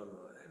 No.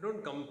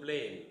 Don't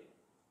complain.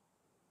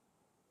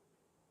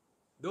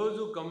 Those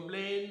who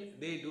complain,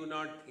 they do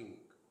not think.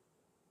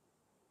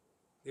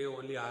 They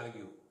only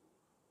argue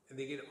and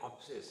they get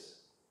obsessed.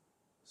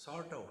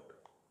 Sort out.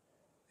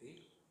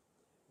 See?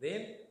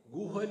 Then,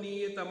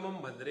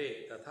 guhaniyatamam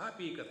bhadre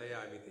tathapi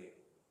kathayamite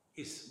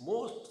is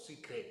most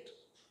secret.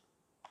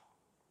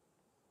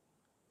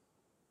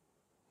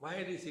 Why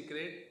it is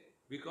secret?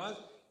 Because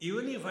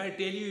even if I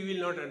tell you, you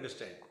will not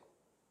understand.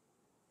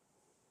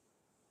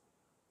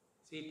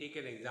 See, take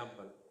an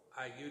example.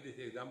 I give this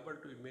example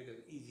to make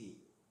it easy.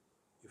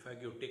 If I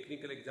give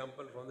technical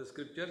example from the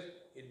scriptures,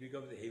 it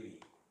becomes heavy.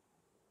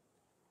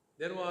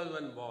 There was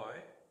one boy,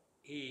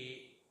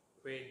 he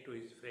went to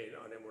his friend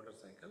on a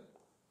motorcycle,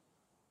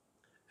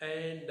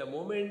 and the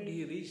moment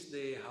he reached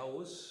the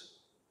house,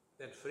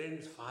 that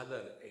friend's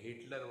father,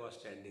 Hitler, was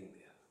standing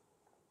there.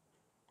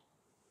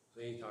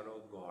 So he thought,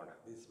 oh God,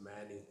 this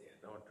man is there,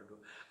 now what to do?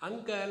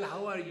 Uncle,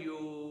 how are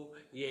you?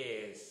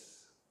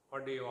 Yes.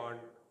 What do you want?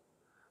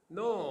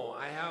 No,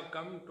 I have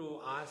come to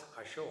ask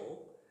Ashok.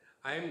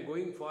 I am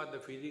going for the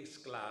physics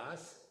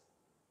class,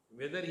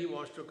 whether he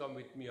wants to come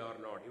with me or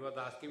not. He was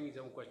asking me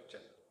some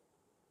question.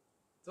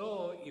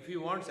 So, if he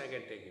wants, I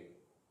can take him.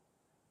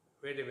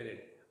 Wait a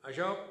minute.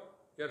 Ashok,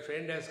 your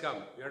friend has come.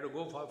 You have to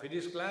go for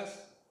physics class?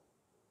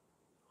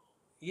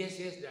 Yes,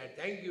 Dad.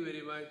 Thank you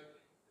very much.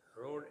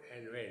 Rode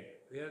and went.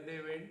 Where they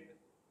went?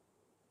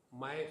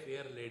 My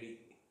Fair Lady.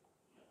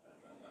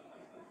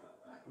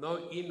 Now,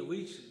 in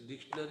which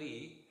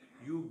dictionary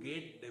you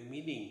get the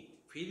meaning?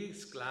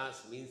 Physics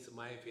class means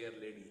My Fair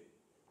Lady.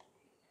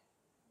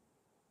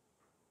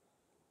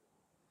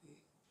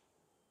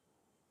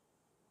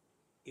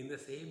 In the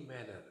same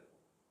manner,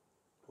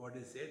 what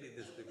is said in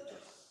the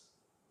scriptures,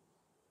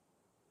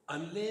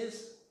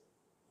 unless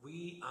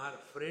we are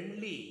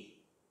friendly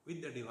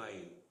with the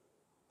divine,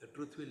 the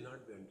truth will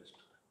not be understood.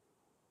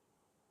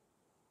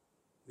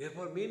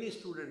 Therefore, many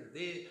students,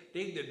 they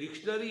take the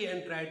dictionary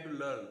and try to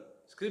learn.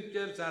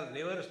 Scriptures are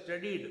never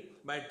studied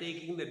by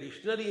taking the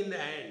dictionary in the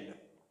hand.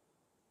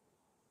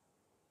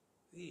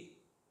 See,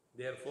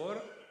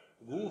 therefore,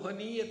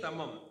 guhaniya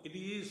tamam, it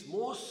is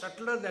more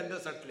subtler than the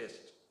subtlest.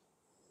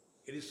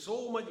 It is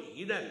so much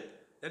hidden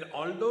that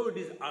although it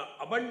is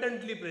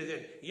abundantly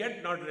present,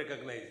 yet not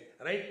recognized.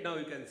 Right now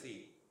you can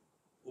see.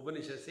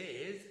 Upanishad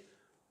says,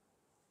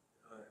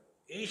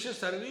 Esha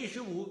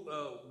sarveshu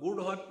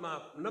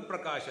gudhatma na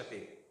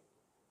prakashate.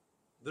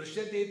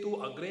 Drishyate tu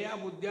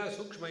agraya buddhya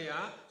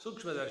sukshmaya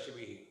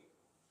sukshmadarshibhi.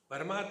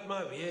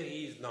 Paramatma where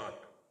he is not.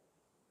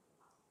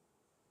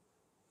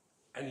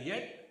 And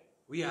yet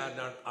we are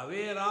not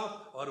aware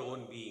of our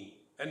own being.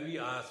 And we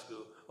ask,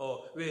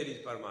 oh, where is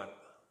Paramatma?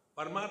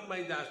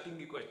 Paramatma is asking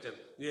the question,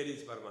 where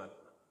is Paramatma?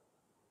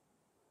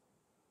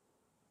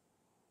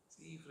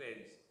 See,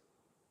 friends,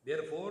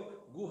 therefore,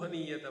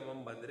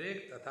 guhaniyatamam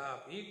bhadrek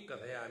tathapi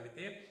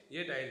kathayamite,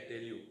 yet I will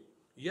tell you,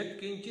 yat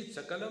kinchit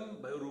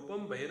sakalam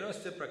rupam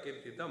bhairavasya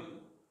prakirtitam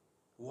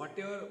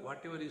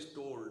whatever is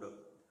told,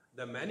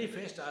 the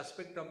manifest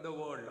aspect of the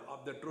world,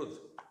 of the truth,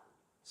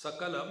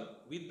 Sakalam,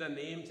 with the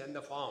names and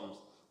the forms,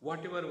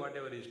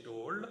 whatever is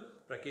told,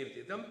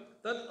 Prakirtitam,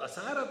 Tat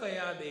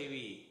Asarataya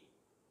Devi.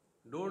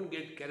 Don't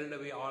get carried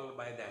away all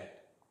by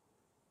that.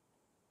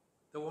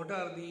 So what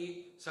are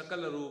the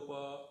Sakala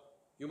Rupa?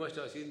 You must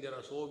have seen there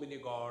are so many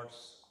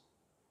gods.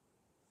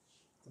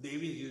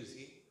 Devis you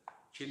see,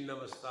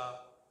 Chinnavasta,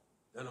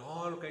 and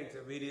all kinds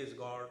of various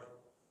gods,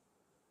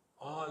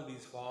 all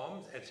these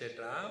forms,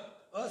 etc.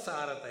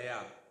 Asarataya.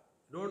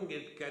 Don't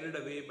get carried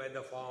away by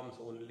the forms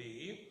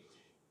only,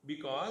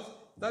 because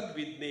Tad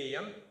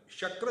Vidneyam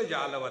Shakra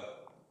Jalavat.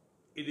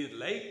 It is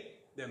like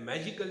the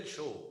magical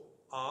show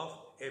of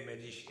a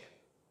magician.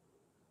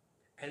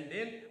 And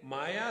then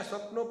Maya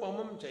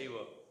Swapnopamam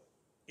Chaiva.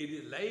 It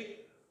is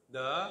like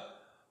the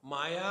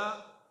Maya,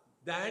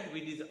 that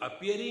which is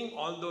appearing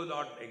although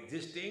not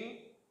existing,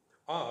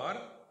 or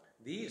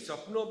the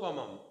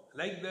Swapnopamam,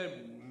 like the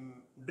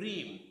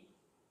dream.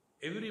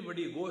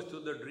 Everybody goes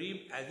through the dream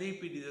as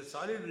if it is a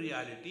solid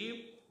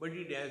reality, but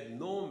it has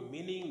no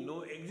meaning,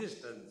 no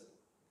existence.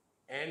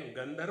 And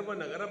Gandharva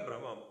Nagara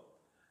Brahmam,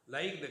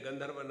 like the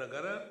Gandharva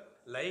Nagara,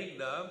 like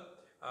the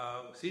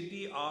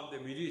city of the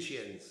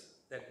musicians.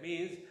 That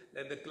means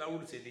like the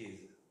cloud cities.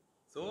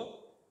 So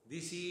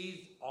this is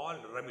all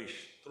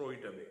rubbish, throw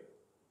it away.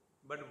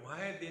 But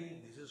why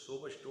then this is so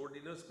much told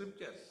in the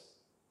scriptures?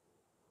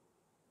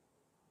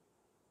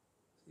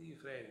 See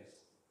friends,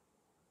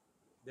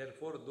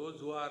 therefore those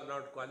who are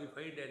not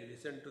qualified and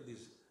listen to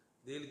this,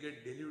 they'll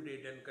get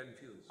deluded and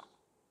confused.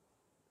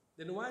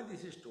 Then why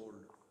this is told?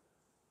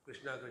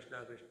 Krishna,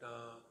 Krishna, Krishna,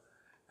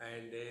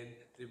 and then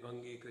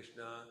Tribhangi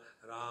Krishna,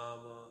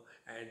 Rama,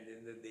 and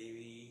then the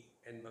Devi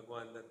and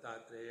Bhagwan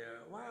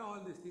Dattatreya. Why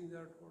all these things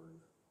are told?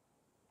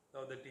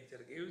 Now the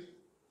teacher gives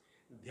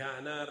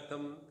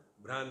Dhyanartham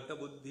Bhranta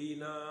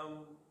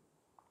Buddhinam.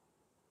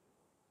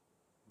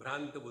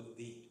 Bhranta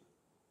Buddhi.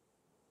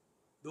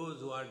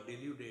 Those who are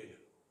deluded,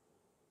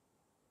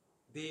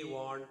 they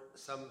want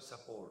some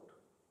support.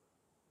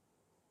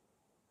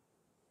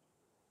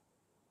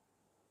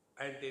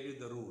 I'll tell you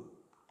the rule.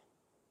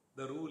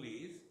 The rule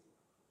is,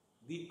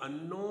 the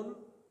unknown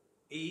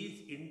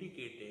is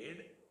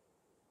indicated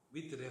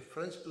with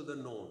reference to the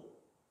known.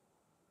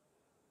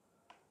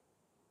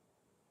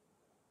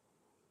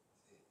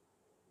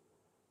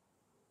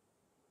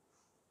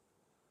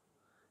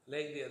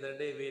 Like the other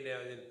day when I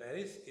was in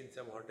Paris, in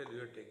some hotel we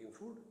were taking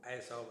food, I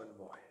saw one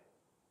boy.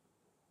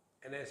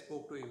 And I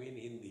spoke to him in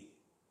Hindi.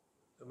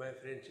 So my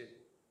friend said,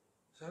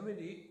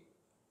 Swamiji,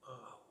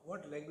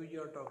 what language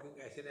you are talking?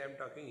 I said, I am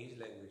talking his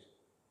language.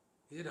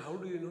 He said, how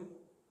do you know?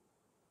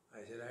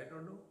 I said, I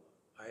don't know.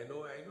 I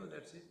know,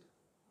 that's it.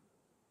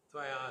 So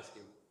I asked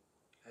him.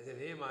 I said,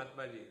 hey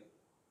Mahatma ji,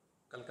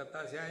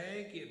 Calcutta se aaya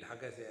hai ki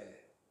Dhaka se aaya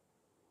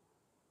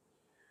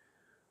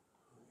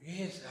hai?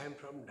 Yes, I am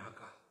from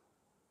Dhaka.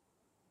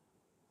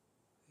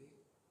 See?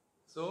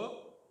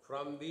 So,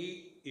 from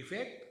the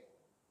effect,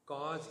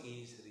 cause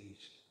is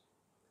reached.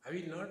 I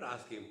will not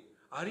ask him,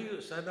 are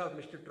you son of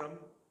Mr. Trump?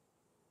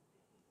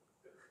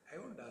 I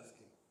won't ask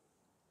him.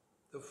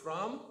 So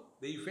from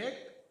the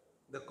effect,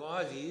 the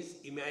cause is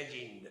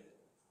imagined.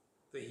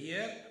 So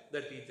here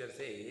the teacher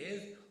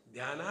says,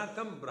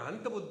 Dhyanartham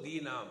Brahanta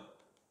Buddhinam.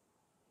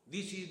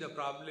 This is the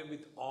problem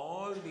with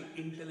all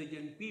the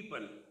intelligent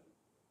people.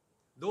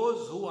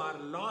 Those who are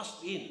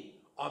lost in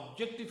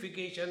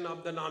objectification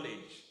of the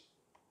knowledge.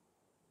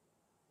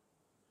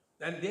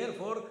 And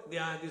therefore they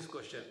ask this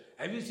question,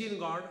 have you seen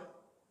God?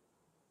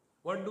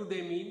 What do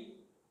they mean?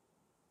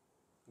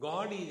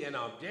 God is an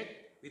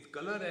object with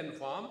color and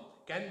form,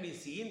 can be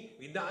seen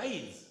with the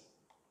eyes.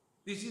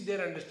 This is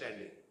their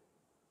understanding.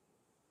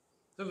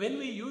 So when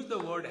we use the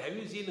word, have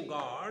you seen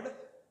God?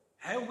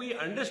 Have we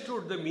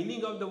understood the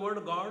meaning of the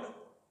word God?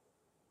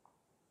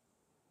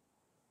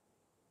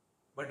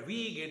 But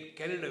we get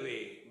carried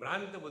away.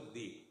 Bhranta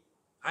Buddhi.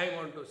 I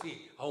want to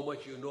see how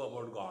much you know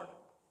about God.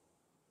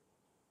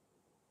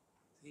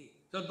 See?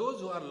 So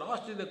those who are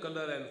lost in the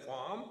color and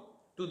form,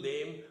 to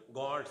them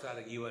gods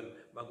are given.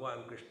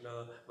 Bhagwan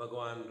Krishna,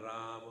 Bhagwan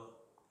Rama.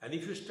 And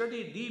if you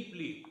study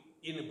deeply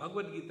in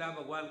Bhagavad Gita,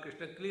 Bhagwan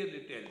Krishna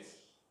clearly tells,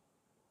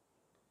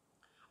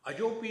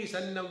 Ajopi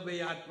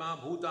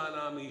sannavvayatma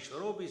bhutanam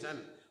ishvaropi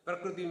san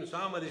prakritim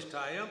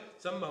swamadhisthaya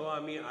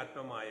sambhavami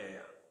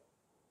atmamayaya.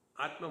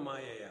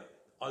 Atmamayaya.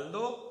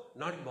 Although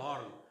not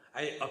born,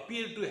 I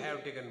appear to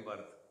have taken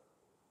birth.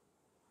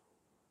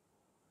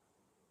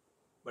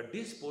 But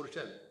this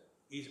portion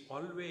is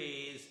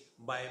always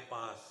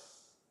bypass.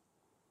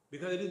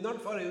 Because it is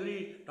not for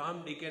every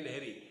Tom, Dick and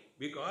Harry.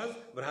 Because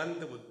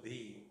Bhranta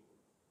Buddhi,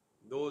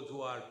 those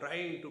who are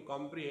trying to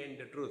comprehend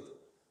the truth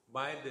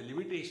by the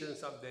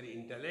limitations of their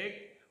intellect,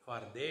 for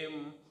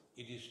them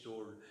it is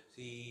told,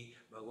 see,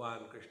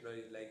 Bhagwan Krishna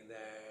is like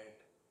that.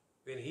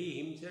 When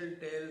he himself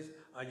tells,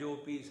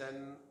 Ajopi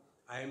son,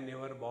 I am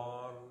never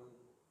born.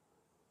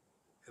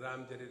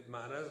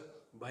 Ramcharitmanas,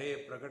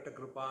 Bhaye Prakata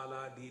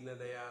Kripala Deena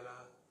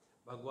Dayala.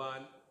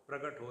 Bhagwan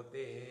प्रकट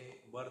होते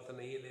हैं, birth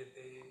नहीं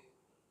लेते.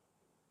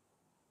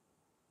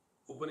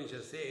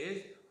 Upanishad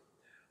says,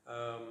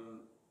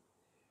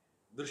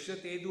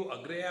 Drishyatedu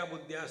agraya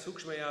buddhya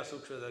sukshmaya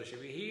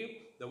sukshmadarshivih.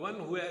 The one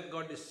who has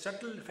got this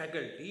subtle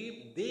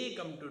faculty, they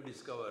come to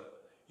discover.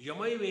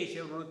 Yamai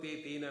vesha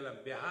vrunute tena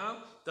labhyaha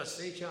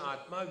tasesha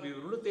atma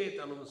vivrunute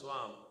tanum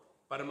swam.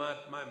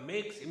 Paramatma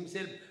makes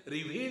himself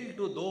revealed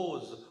to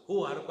those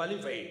who are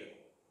qualified.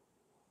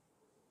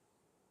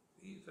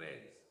 See,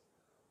 friends.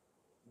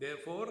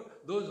 Therefore,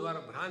 those who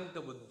are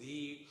bhranta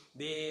buddhi,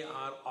 they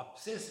are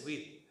obsessed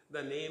with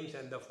the names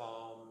and the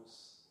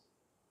forms.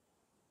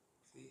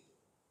 See?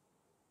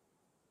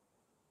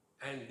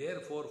 And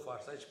therefore, for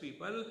such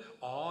people,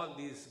 all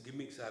these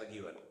gimmicks are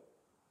given.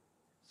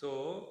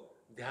 So,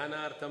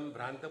 dhyanartham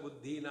bhranta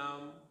buddhi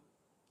nam.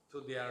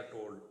 So they are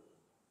told,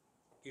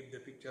 keep the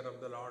picture of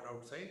the Lord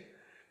outside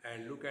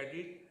and look at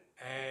it,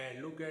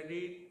 and look at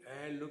it,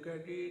 and look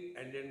at it,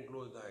 and then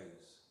close the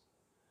eyes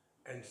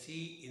and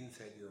see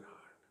inside your heart.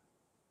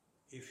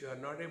 If you are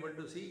not able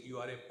to see, you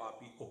are a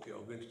papi. Okay,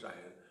 against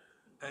trial.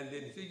 And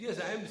then you say, yes,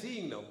 I am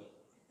seeing now.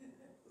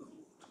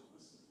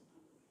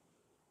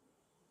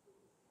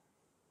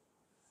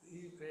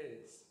 See,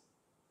 friends.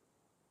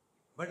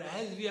 But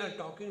as we are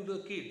talking to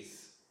the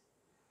kids,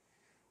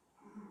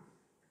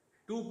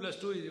 2 plus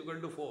 2 is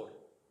equal to 4.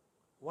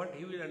 What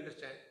he will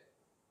understand?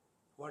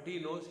 What he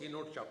knows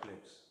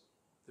chocolates.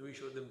 So we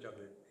show them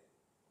chocolate.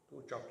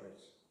 2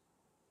 chocolates.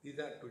 These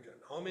are 2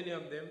 chocolates. How many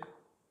of them?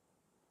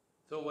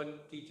 So one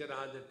teacher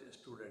asked the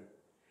student,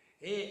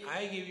 hey,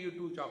 I give you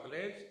 2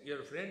 chocolates,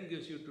 your friend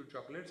gives you 2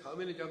 chocolates, how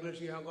many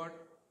chocolates you have got?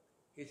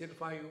 He said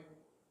 5.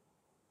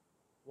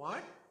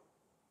 What?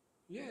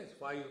 Yes,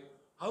 5.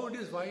 How it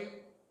is 5?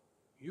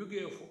 You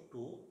gave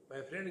 2,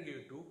 my friend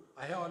gave 2,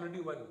 I have already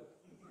 1.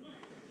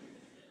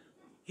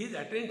 His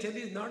attention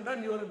is not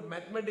on your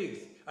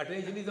mathematics,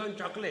 attention is on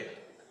chocolate.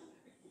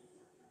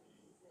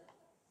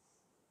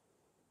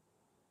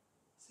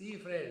 See,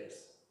 friends,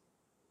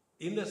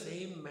 in the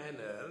same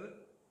manner,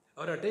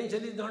 our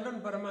attention is not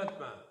on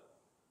Paramatma,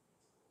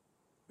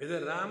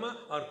 whether Rama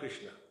or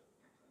Krishna.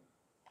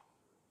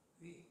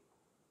 See,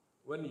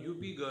 one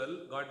UP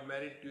girl got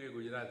married to a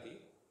Gujarati,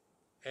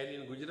 and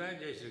in Gujarat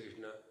Jai Shri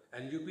Krishna,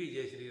 and UP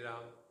Jai Shri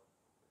Ram.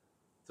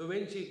 So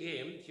when she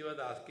came, she was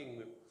asking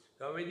me,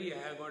 Swamiji, I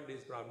have got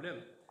this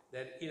problem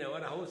that in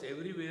our house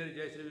everywhere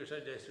Jai Shri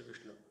Krishna, Jai Shri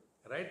Krishna.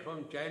 Right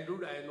from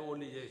childhood I know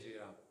only Jai Shri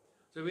Ram.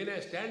 So when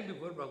I stand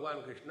before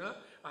Bhagavan Krishna,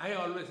 I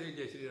always say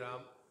Jai Shri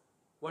Ram.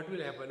 What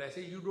will happen? I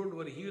say, you don't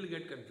worry, he will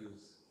get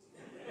confused.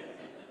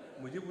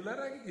 मुझे बुला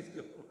रहा है कि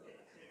किसको?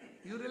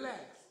 You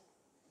relax.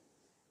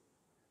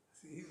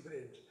 See,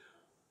 friends,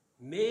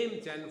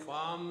 names and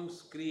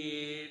forms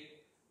create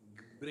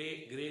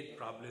great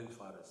problems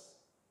for us.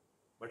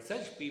 But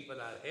such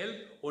people are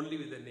helped only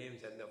with the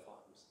names and the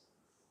forms.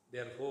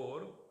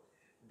 Therefore,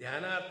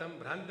 dhyanartham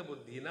bhranta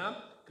buddhinam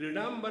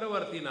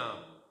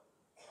kridambaravartinam.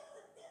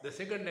 The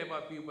second type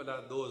of people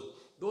are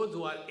those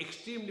who are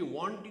extremely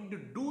wanting to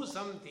do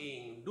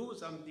something.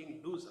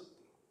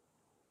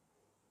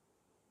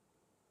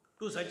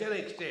 To such an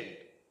extent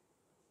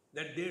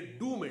that they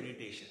do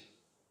meditation.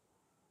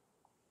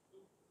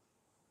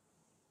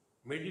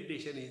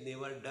 Meditation is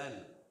never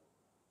done.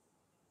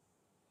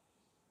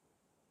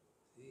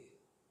 See,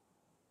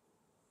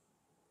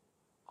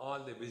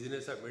 all the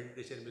business of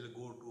meditation will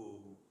go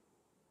to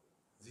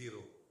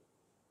zero.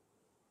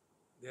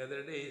 The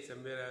other day,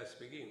 somewhere I was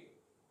speaking,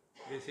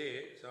 they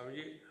say,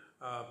 Swamiji,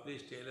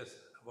 please tell us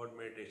about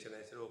meditation.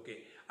 I said,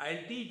 okay,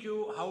 I'll teach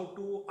you how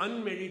to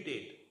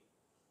unmeditate.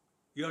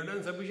 You have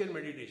done sufficient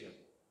meditation.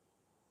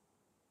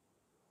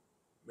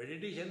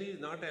 Meditation is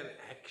not an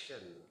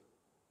action,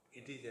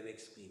 it is an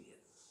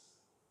experience.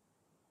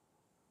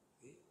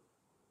 See?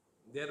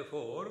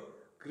 Therefore,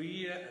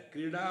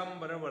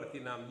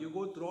 Kridambaravartinam, you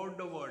go throughout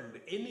the world,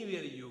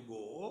 anywhere you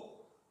go,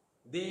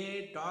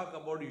 they talk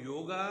about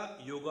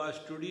yoga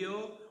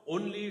studio,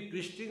 only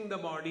twisting the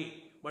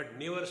body, but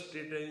never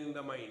straightening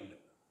the mind.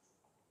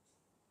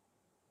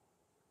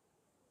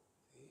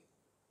 See?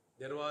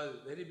 There was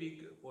very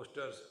big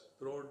posters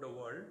throughout the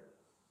world,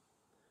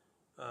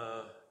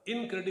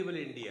 Incredible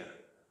India.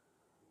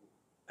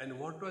 And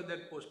what was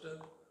that poster?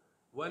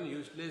 One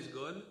useless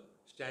girl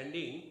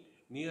standing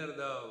near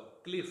the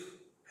cliff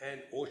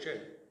and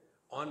ocean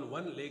on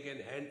one leg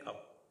and hand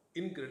up.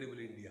 Incredible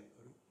India.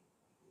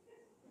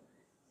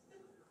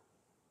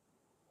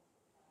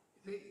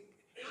 The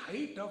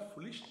height of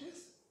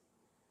foolishness.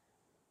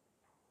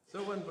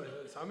 So one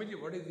person, Swamiji,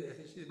 what is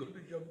this? She is going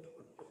to jump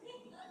down.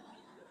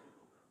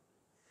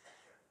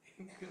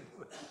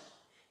 Incredible.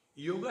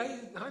 Yoga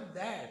is not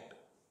that.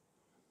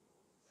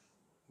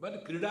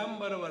 But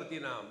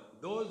Kridambaravartinam,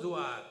 those who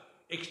are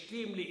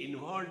extremely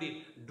involved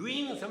in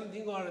doing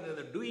something or the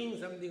other,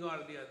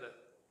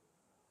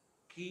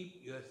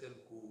 keep yourself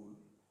cool.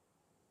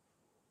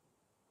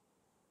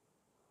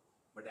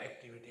 But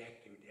activity.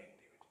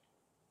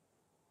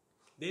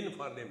 Then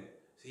for them,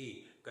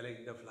 see,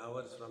 collect the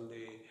flowers from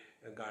the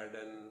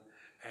garden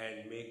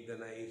and make the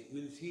nice.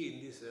 You will see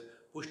in this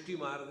Pushti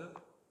Marga,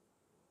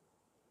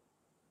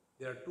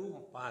 there are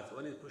 2 paths.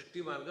 One is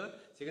Pushti Marga,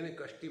 second is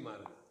Kashti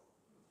Marga.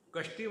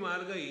 Kashti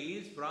Marga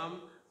is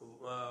from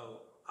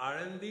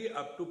Anandi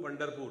up to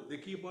Pandharpur. They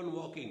keep on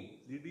walking,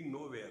 leading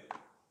nowhere.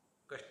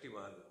 Kashti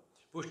Marga.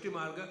 Pushti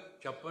Marga,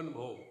 Chappan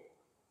Bhog.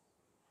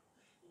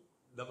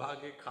 Daba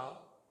ke khao.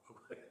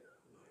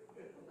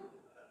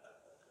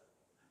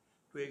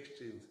 Two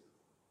extremes.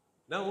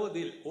 Now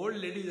the old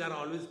ladies are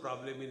always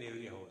problem in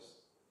every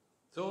house.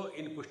 So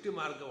in Pushti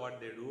Marga what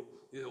they do,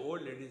 these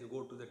old ladies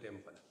go to the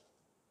temple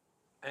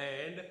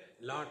and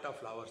lot of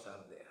flowers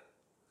are there.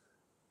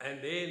 And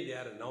then they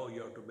are, now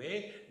you have to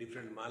make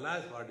different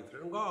malas for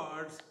different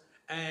gods,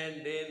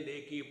 and then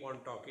they keep on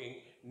talking,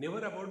 never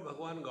about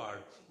Bhagwan God,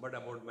 but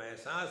about my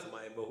sas,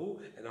 my bahu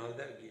and all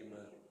that.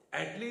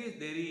 At least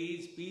there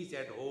is peace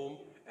at home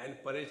and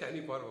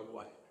pareshani for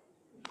Bhagwan.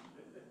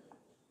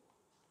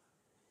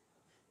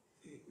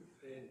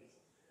 Friends,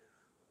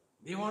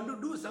 they want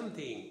to do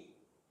something.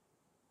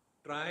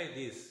 Try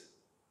this.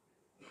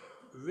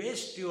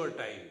 Waste your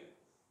time.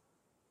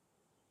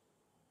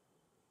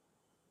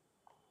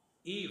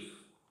 If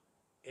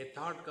a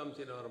thought comes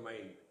in our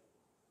mind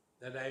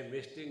that I am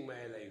wasting my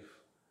life,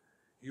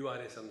 you are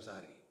a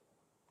samsari.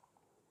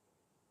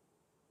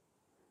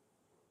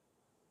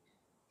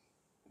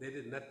 There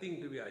is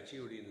nothing to be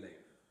achieved in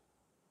life.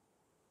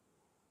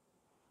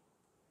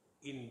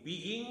 In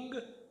being,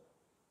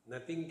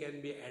 nothing can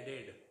be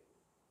added.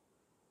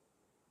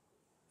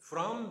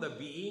 From the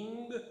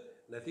being,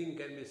 nothing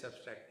can be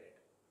subtracted.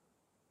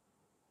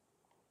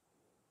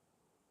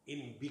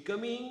 In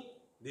becoming,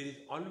 there is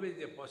always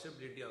a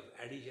possibility of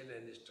addition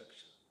and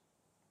destruction.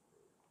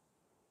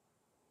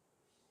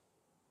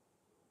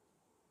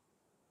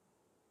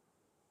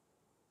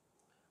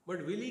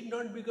 But will it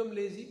not become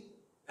lazy?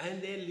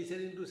 And then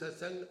listening to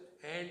satsang,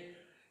 and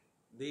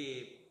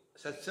the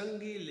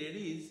satsangi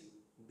ladies,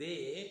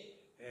 they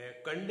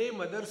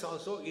condemn others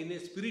also in a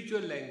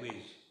spiritual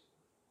language.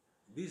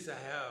 This I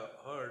have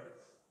heard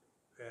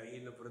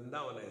in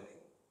Vrindavan, I think.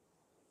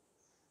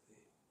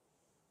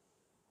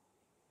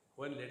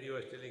 One lady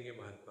was telling a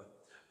Mahatma,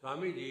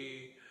 Swami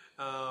ji,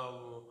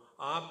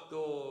 आप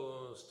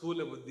तो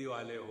स्थूल बुद्धि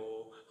वाले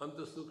हो, हम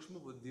तो सूक्ष्म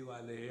बुद्धि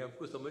वाले हैं,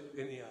 आपको समझ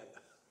में नहीं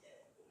आता.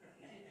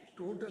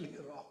 Totally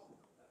wrong.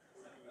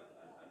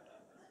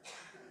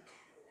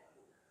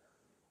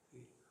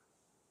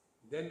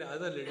 Then the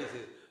other lady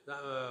says,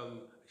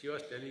 she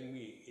was telling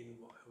me in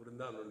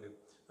Vrindavan only,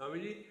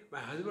 Swamiji, my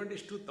husband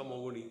is too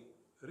tamoguni.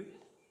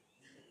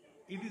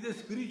 It is a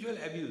spiritual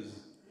abuse.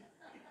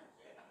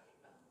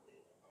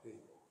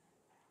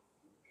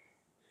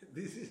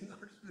 This is not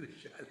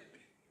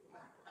spirituality.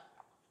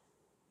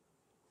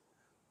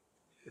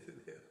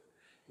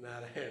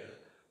 Narayana.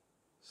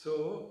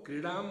 So,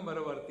 Kridam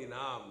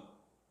Bharavartinam,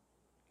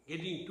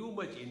 getting too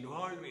much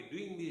involved with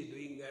doing this,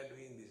 doing that,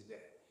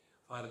 that.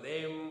 For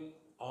them,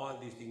 all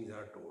these things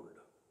are told.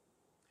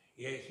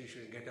 Yes, you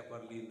should get up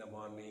early in the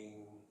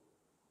morning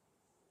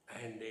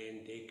and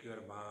then take your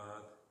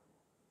bath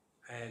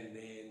and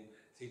then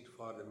sit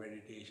for the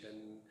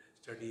meditation,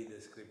 study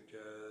the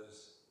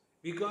scriptures,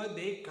 because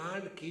they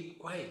can't keep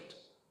quiet.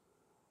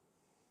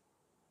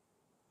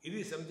 It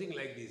is something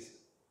like this.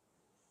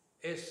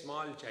 A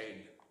small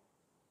child,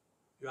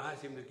 you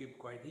ask him to keep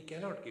quiet, he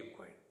cannot keep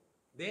quiet.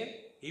 Then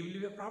he will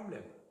be a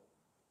problem.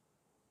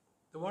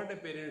 So what the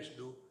parents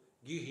do?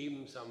 Give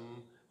him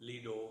some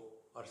Lido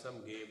or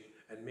some game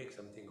and make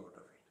something out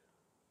of it.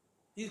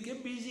 He is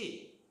kept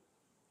busy.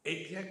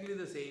 Exactly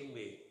the same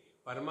way,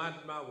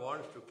 Paramatma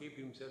wants to keep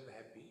himself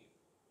happy.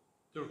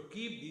 So to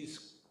keep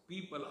these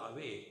people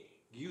away,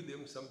 give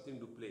them something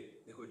to play.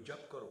 They go,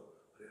 jap karo.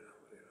 Hare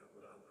Ram, Hare Ram,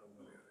 Ram Ram,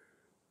 Hare Hare.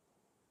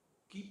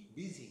 Keep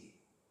busy.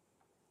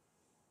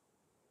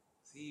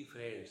 See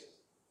friends,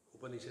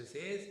 Upanishad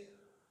says,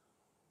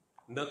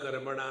 न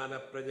कर्मणा न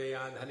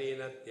प्रजया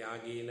धनेन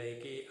त्यागेन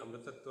एके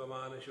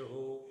अमृतत्वमानशुः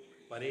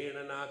परेण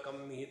नाकं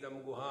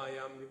निहितं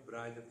गुहायां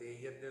विभ्राजते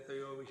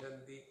यद्यतयो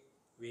विशन्ति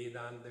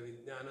वेदांत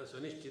विज्ञान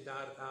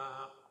सुनिश्चितार्थाः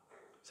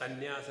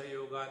संन्यास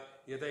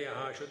योगात्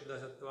यतयः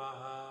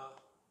शुद्धसत्त्वाः.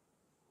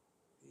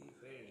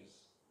 Friends,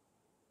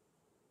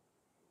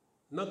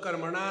 न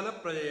कर्मणा न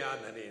प्रजया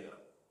धनेन.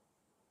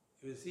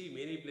 You see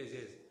many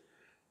places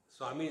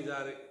Swamis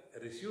are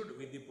received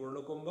with the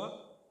Purna Kumbha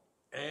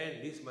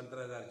and these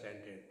mantras are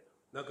chanted.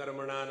 न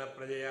कर्मणा न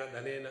प्रजया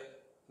धनेन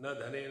न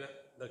धनेन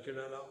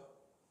दक्षिणा लाओ.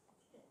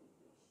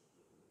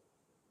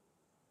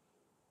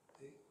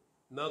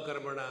 न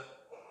कर्मणा,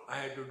 I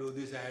had to do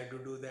this, I had to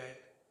do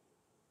that.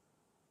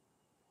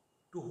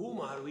 To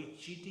whom are we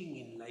cheating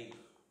in life?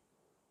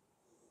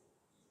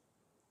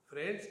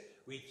 Friends,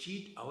 we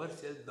cheat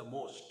ourselves the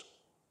most.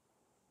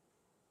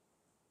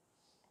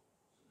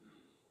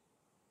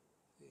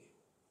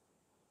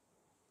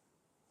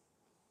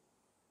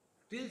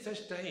 Till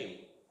such time,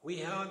 we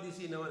have this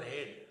in our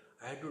head,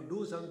 I have to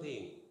do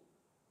something.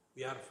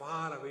 We are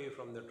far away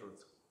from the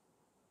truth.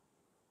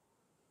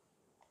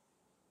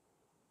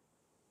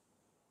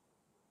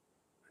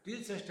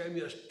 Till such time,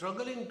 you are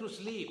struggling to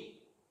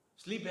sleep.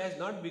 Sleep has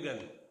not begun.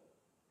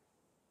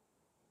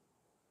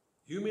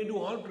 You may do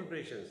all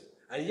preparations,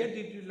 and yet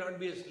it will not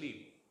be a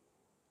sleep.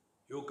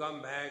 You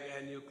come back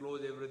and you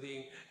close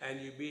everything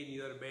and you be in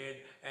your bed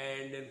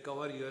and then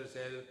cover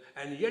yourself,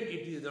 and yet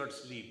it is not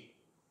sleep.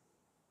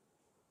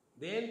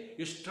 Then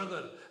you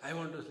struggle, I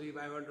want to sleep,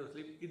 I want to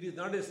sleep. It is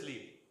not a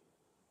sleep.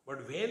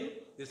 But when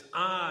this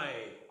I,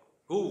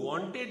 who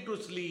wanted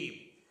to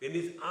sleep, when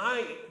this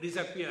I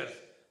disappears,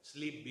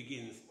 sleep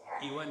begins,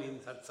 even in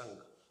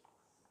satsanga.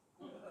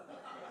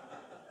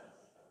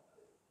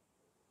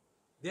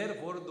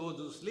 Therefore, those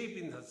who sleep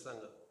in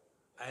satsanga,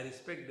 I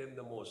respect them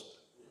the most.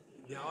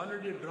 They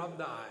already dropped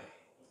the I.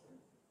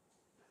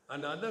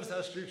 And others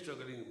are still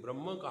struggling.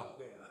 Brahma kaha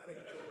gaya?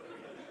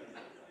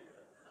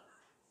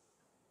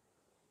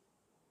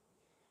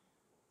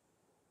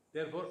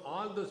 Therefore,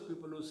 all those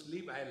people who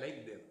sleep, I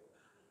like them.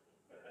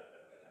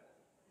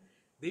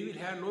 They will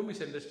have no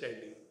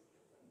misunderstanding.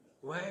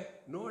 Why?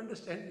 No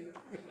understanding.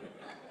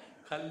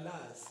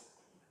 Khallas.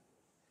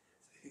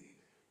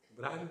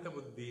 Bhranta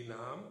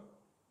buddhinam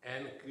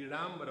and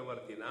kridam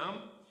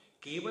varavartinam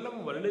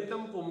kevalam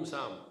varnitam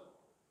pumsam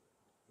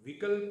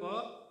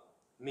vikalpa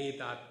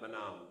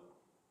netatmanam.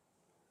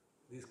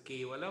 This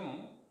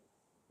kevalam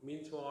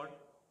means what?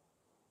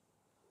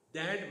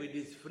 That which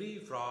is free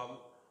from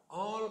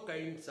all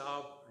kinds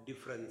of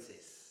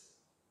differences.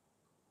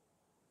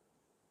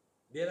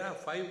 There are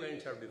 5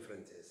 kinds of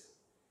differences.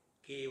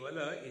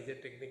 Kevala is a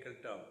technical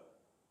term.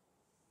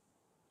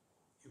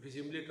 If you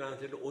simply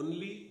translate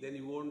only, then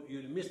you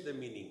will miss the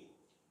meaning.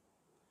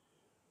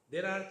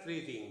 There are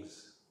 3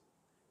 things.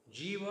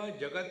 Jiva,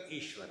 Jagat,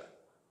 Ishvara.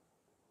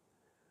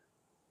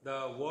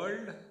 The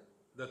world,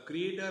 the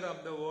creator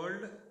of the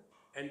world,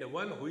 and the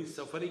one who is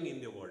suffering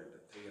in the world.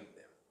 3 of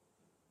them.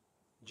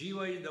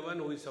 Jiva is the one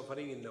who is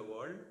suffering in the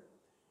world.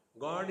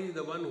 God is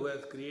the one who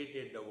has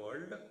created the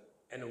world.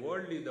 And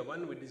world is the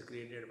one which is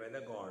created by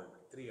the God.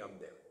 3 of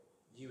them.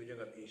 Jiva,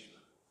 Jagat,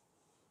 Ishvara.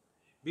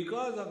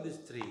 Because of these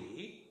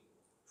 3,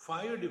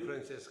 5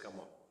 differences come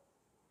up.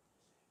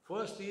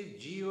 First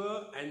is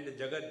Jiva and the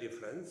Jagat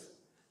difference.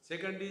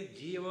 Second is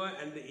Jiva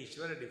and the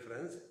Ishvara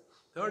difference.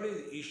 Third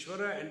is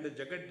Ishvara and the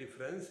Jagat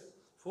difference.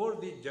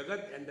 Fourth is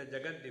Jagat and the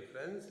Jagat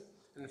difference.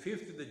 And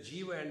fifth is the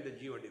Jiva and the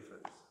Jiva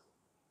difference.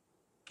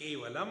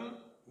 Kevalam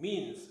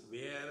means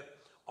where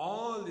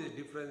all these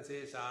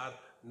differences are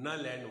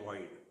null and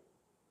void.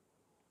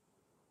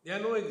 They are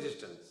no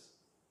existence.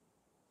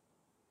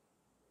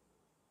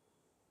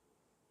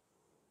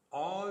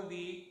 All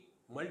the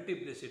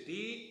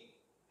multiplicity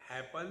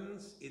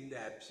happens in the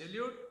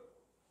absolute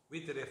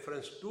with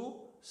reference to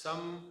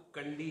some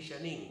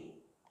conditioning.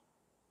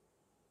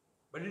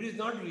 But it is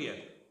not real.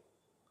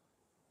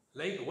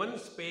 Like one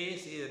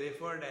space is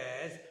referred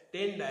as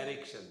 10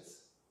 directions.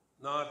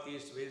 North,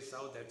 east, west,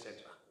 south, etc.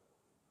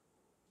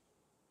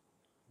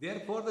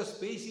 Therefore, the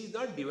space is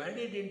not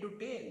divided into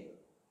 10.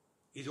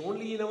 It's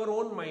only in our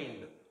own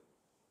mind.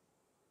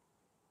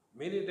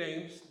 Many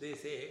times they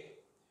say,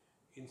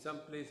 in some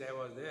place I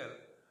was there,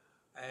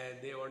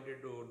 and they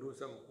wanted to do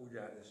some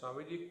puja.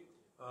 Swamiji,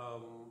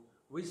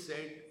 which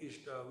side is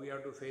we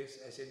have to face?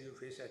 I said, you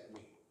face at me.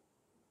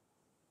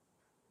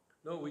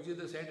 No, which is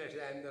the side? I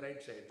said, I am the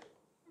right side.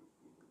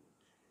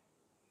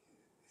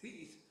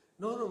 See,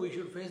 no, we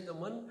should face the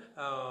one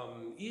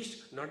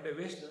east, not the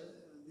west.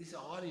 This is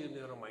all in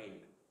your mind.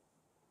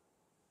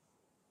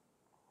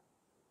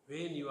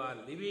 When you are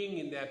living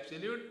in the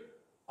absolute,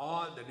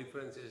 all the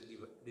differences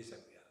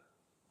disappear.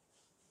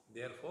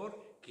 Therefore,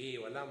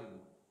 kevalam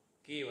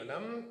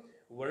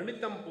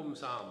varnitam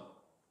pumsam.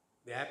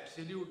 The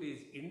absolute is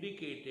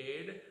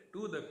indicated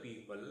to the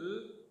people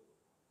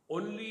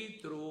only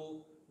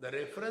through the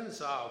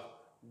reference of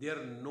their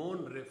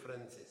known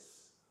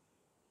references.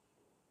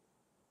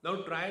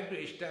 Now try to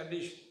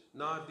establish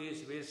north,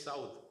 east, west,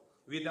 south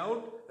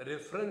without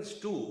reference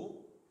to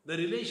the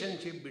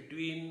relationship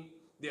between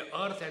the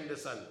earth and the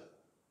sun.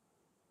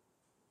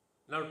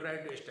 Now try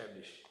to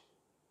establish.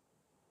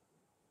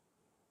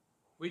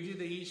 Which is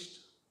the east?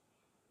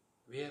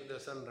 Where the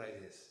sun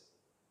rises.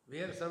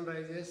 Where sun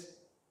rises?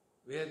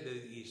 Where there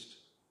is east.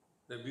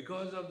 Now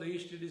because of the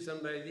east it is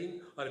sun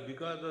rising, or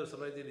because of the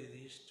sunrise it is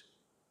east.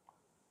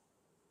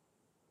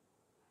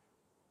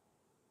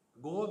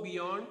 Go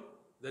beyond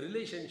the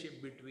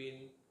relationship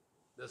between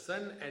the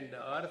sun and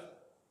the earth.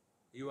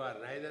 You are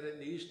neither in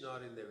the east nor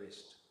in the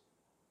west.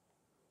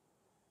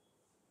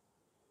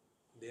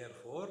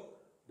 Therefore,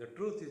 the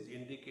truth is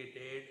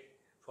indicated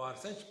for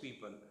such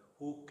people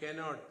who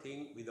cannot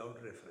think without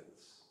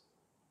reference.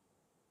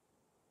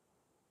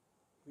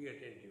 Be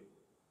attentive.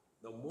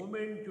 The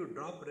moment you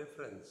drop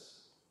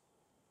reference,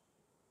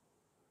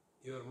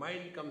 your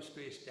mind comes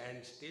to a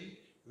standstill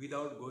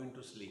without going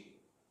to sleep.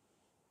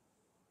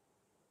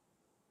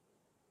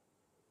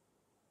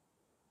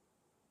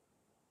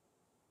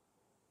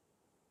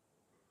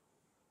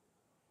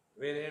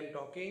 When I am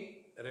talking,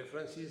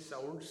 references,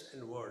 sounds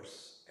and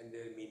words and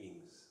their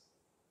meanings.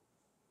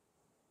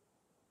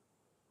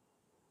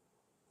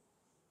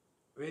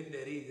 When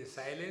there is a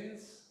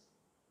silence,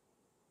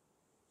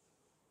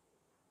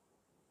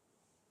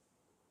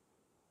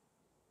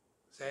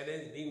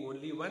 silence being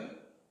only one,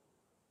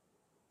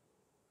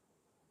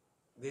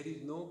 there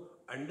is no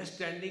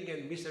understanding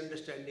and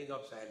misunderstanding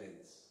of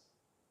silence.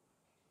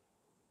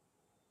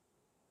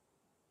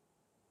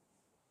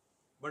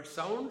 But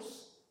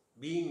sounds,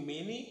 being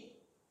many,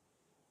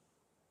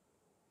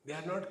 they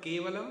are not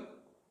kevalam,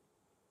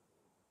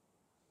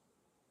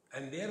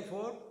 and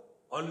therefore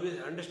always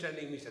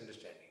understanding,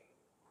 misunderstanding.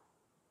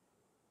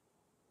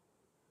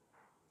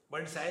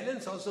 But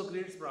silence also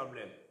creates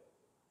problem.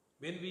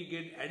 When we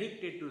get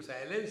addicted to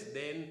silence,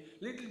 then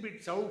little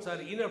bit sounds are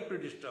enough to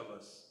disturb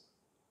us.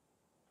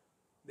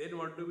 Then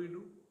what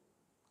do?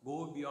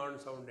 Go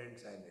beyond sound and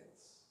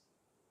silence.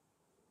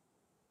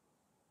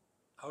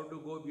 How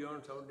to go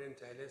beyond sound and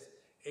silence?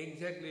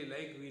 Exactly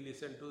like we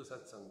listen to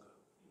satsanga.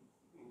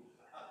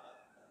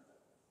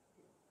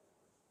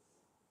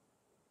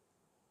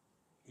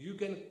 You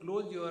can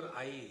close your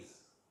eyes.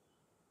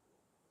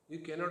 You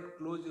cannot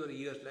close your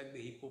ears like the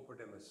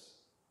hippopotamus.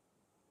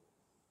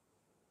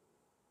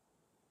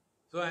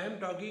 So I am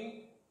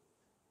talking,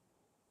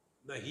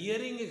 the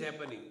hearing is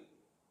happening,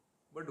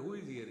 but who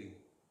is hearing?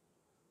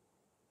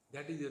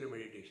 That is your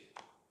meditation.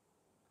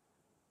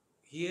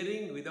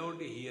 Hearing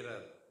without a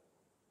hearer.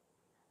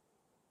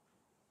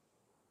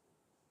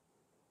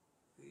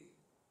 See?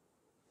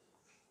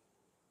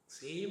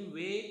 Same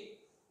way,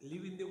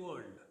 live in the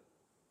world.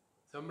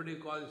 Somebody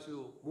calls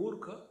you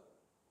Murkha,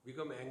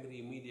 become angry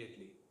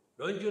immediately.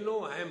 Don't you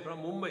know I am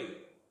from Mumbai?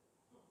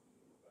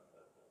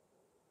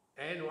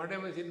 And what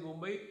happens in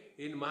Mumbai?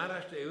 In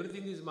Maharashtra,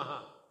 everything is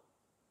Maha,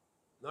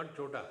 not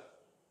Chota.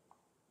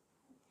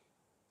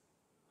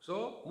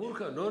 So,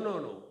 Murkha,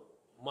 no.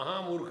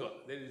 Maha Murkha,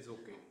 then it's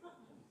okay.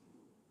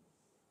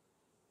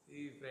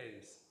 See,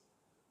 friends,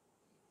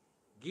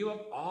 give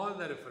up all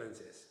the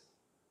references.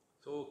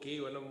 So,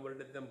 Kevalam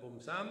Vardatam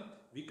Pumsam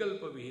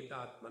Vikalpa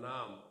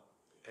Vihitatmanam.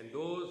 And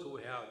those who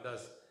have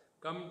thus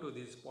come to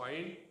this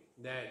point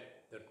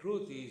that the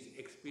truth is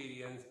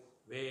experienced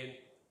when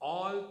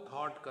all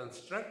thought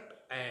construct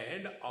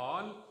and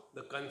all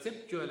the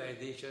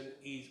conceptualization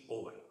is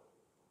over.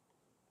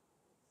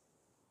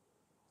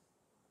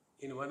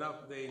 In one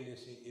of the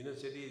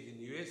universities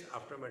in US,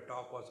 after my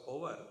talk was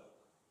over,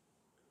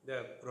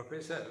 the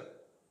professor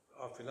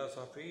of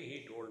philosophy,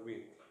 he told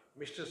me,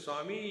 Mr.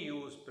 Swami,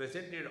 you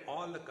presented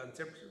all the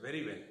concepts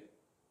very well.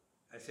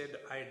 I said,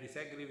 I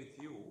disagree with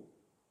you.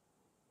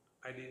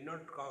 I did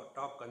not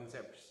talk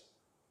concepts.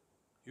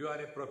 You are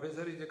a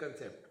professor is a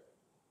concept.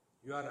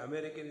 You are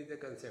American is a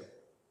concept.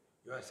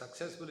 You are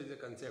successful is a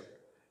concept.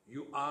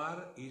 You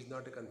are is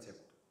not a concept.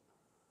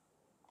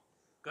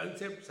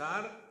 Concepts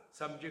are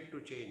subject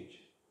to change.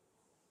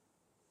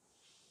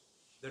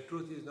 The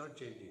truth is not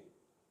changing.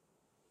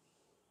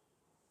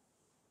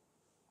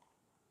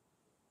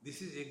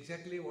 This is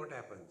exactly what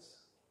happens.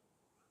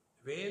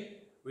 When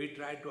we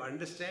try to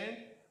understand,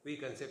 we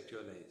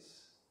conceptualize.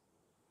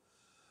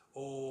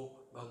 Oh,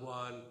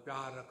 Bhagwan,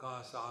 pyar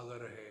ka sagar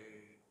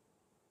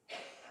hai.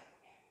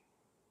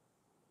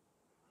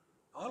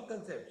 All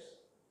concepts.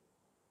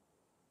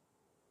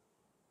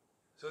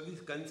 So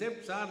these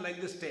concepts are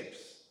like the steps.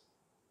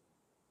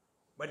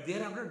 But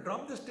thereafter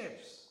drop the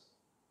steps.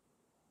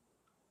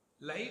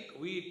 Like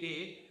we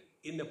take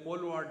in the pole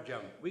vault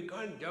jump. We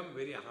can't jump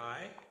very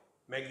high,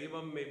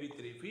 maximum maybe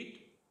 3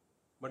 feet.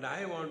 But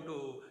I want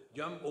to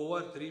jump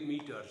over 3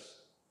 meters.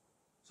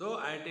 So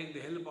I take the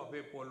help of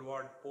a pole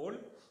vault pole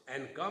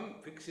and come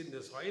fix in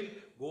the soil,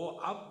 go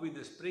up with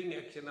the spring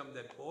action of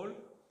that pole,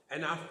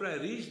 and after I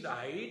reach the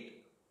height,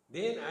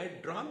 then I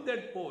drop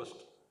that post.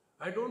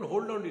 I don't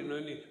hold on to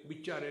it,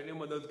 bichare ne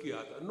madad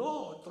kiya tha.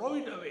 No, throw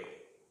it away.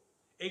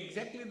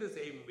 Exactly the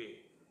same way.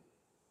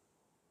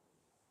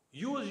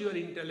 Use your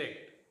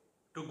intellect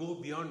to go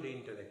beyond the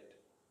intellect.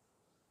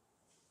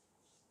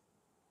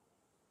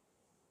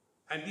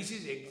 And this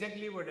is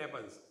exactly what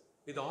happens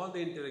with all the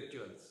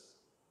intellectuals.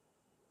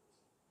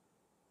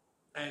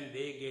 And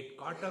they get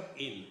caught up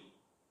in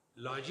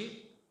logic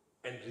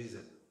and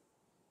reason,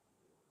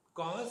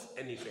 cause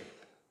and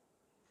effect.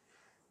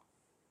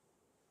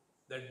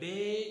 The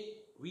day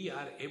we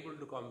are able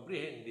to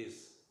comprehend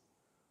this,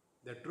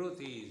 the truth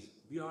is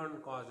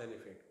beyond cause and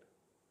effect.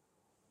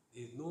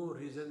 There is no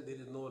reason, there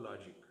is no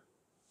logic.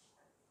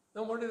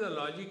 Now what is the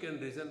logic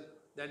and reason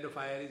that the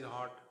fire is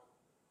hot?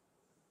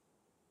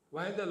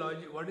 Why is the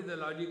logic? What is the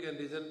logic and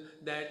reason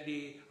that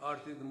the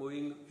earth is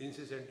moving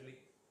incessantly?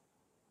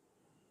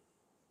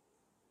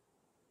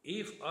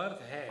 If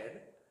earth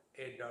had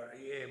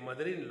a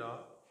mother-in-law,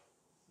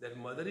 that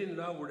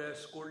mother-in-law would have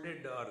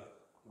scolded the earth.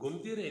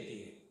 Ghumti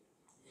rehti hai.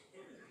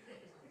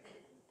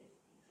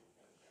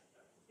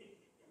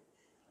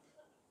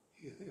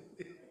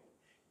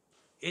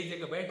 एक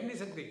जगह बैठ नहीं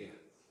सकते क्या?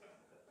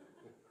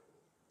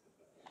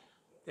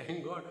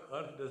 Thank God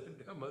earth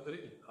doesn't have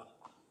mother-in-law.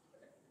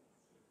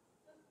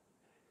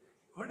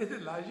 What is the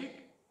logic?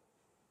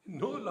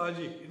 No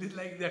logic. It is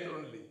like that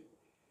only.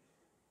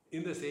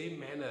 In the same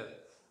manner,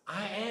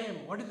 I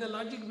am. What is the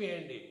logic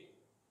behind it?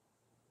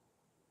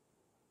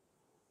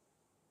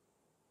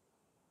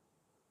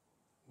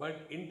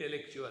 But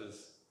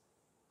intellectuals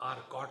are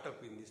caught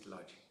up in this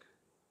logic.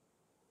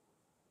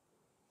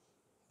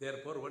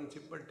 Therefore, one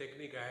simple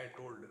technique I had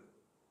told.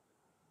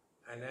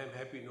 And I am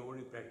happy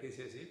nobody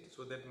practices it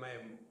so that my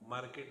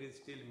market is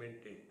still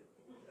maintained.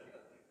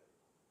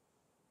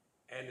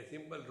 And a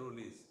simple rule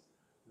is,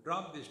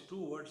 drop these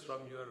two words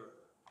from your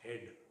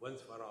head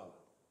once for all.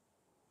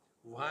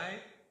 Why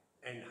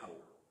and how.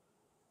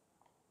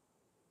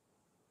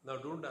 Now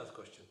don't ask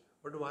question.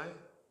 But why?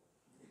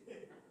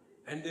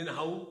 And then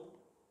how?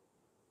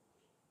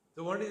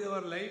 So what is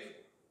our life?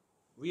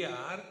 We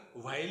are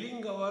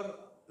whiling our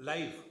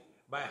life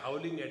by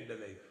howling at the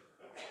life.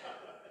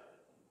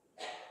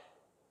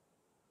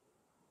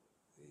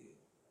 See?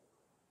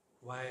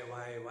 Why?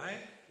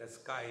 The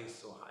sky is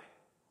so high.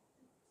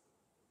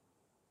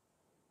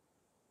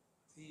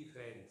 See,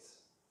 friends,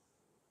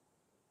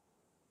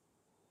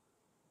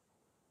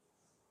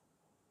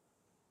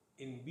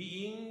 in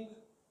being,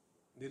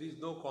 there is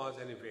no cause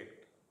and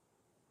effect.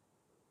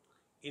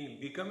 In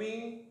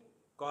becoming,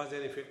 cause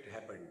and effect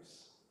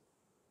happens.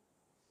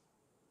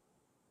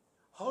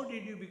 How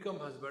did you become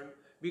husband?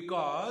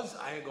 Because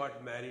I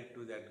got married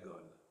to that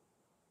girl.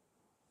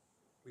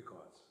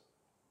 Because.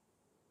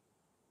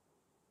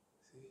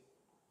 See?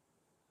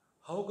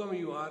 How come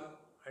you are?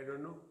 I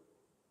don't know.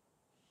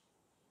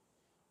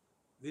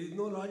 There is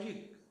no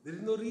logic. There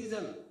is no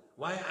reason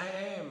why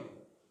I am.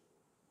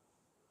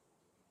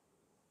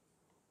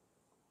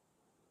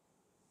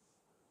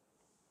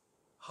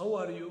 How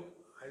are you?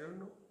 I don't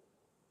know.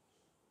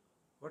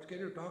 What can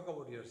you talk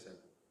about yourself?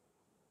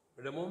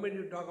 But the moment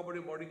you talk about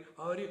your body,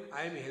 how are you?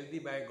 I am healthy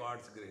by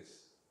God's grace.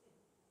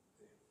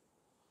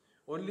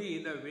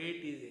 Only the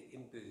weight is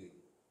increasing.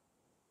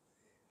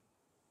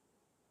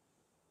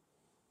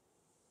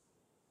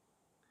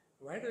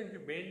 Why don't you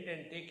bend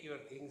and take your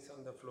things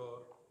on the floor?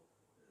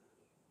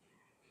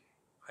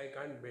 I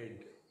can't bend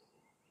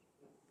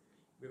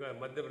because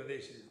Madhya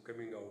Pradesh is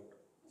coming out.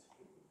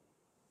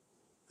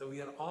 So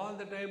we are all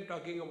the time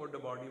talking about the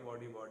body.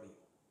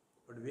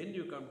 But when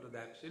you come to the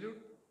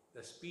absolute,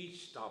 the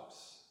speech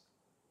stops.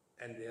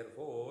 And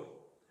therefore,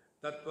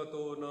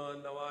 Tattvato na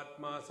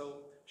navatmasau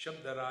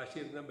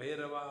shabdarashir na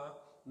Bhairava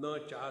na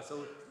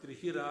chasau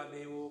trihira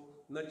devo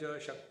na cha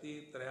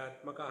shakti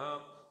trayatmakaha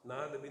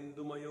nad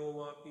bindumayo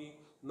vapi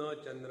na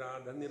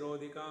chandradha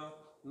nirodhika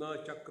na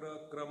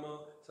chakra krama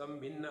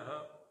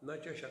sambhinnaha na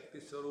cha shakti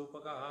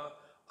swarupakaha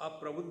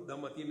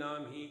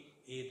aprabuddhamatinam hi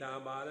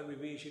eta bala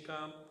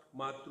vivishikam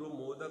matru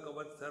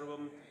modakavat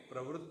sarvam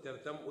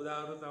pravrutyartham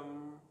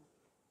udarutam.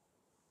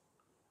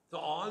 So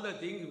all the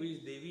things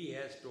which Devi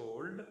has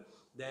told,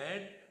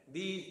 that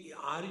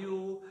are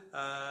you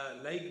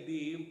like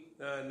the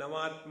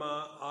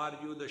Navatma, are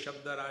you the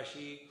Shabda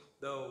Rashi,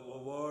 the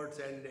words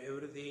and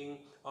everything,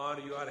 or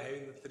you are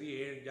having the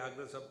three heads,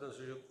 Jagra, Sapna,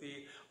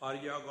 Sushupti, or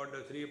you have got the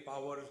three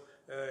powers,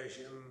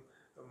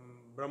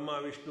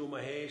 Brahma, Vishnu,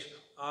 Mahesh,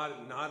 or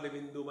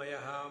Nadavindu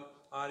Mayaha,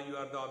 or you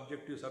are the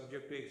objective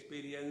subjective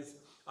experience,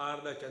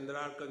 or the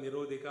Chandrarka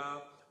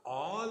Nirodhika.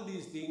 All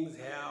these things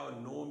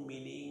have no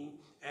meaning,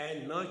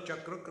 and na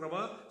chakra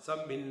krama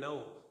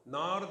sambhinnau,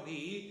 nor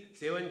the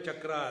 7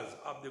 chakras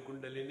of the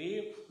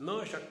Kundalini,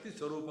 no Shakti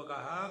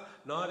Swarupakaha,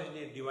 nor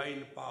any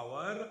divine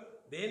power,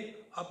 then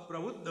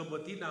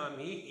apravuddhamati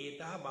nami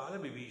eta bala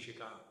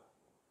vivishika.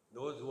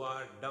 Those who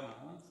are dumb,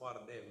 for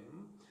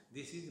them,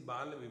 this is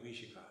bala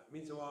vivishika.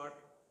 Means what?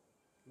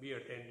 Be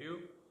attentive.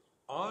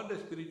 All the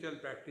spiritual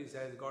practice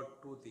has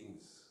got two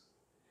things.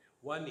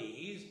 One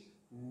is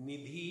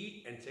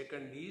Nidhi and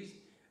second is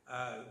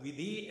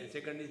Vidhi and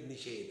second is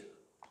Nishedha.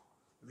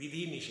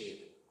 Vidhi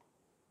Nishedha.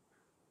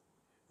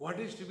 What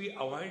is to be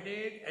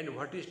avoided and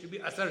what is to be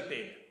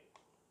asserted.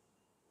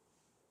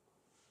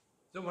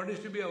 So what is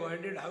to be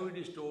avoided, how it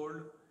is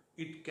told?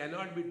 It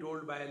cannot be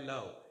told by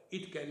love.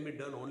 It can be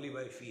done only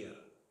by fear.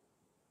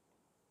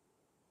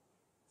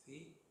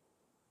 See,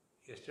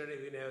 yesterday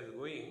when I was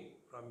going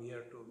from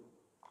here to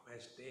my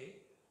stay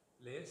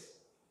place,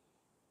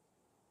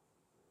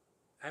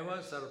 I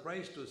was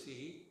surprised to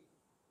see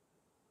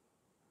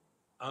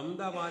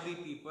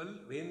Ahmedabadi people,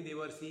 when they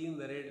were seeing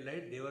the red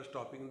light, they were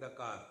stopping the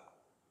car.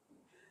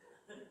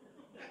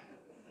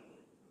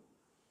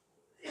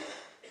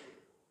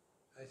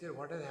 I said,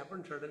 what has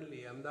happened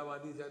suddenly?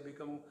 Ahmedabadis have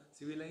become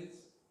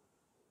civilized?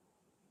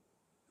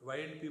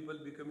 Wild people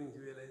becoming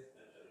civilized?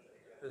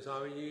 The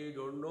Swamiji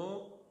don't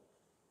know.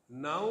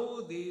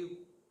 Now the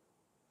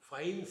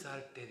fines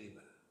are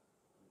terrible.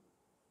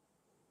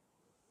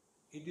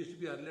 It used to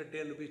be earlier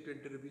 10 rupees,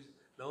 20 rupees.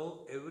 Now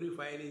every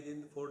fine is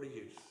in 4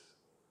 digits.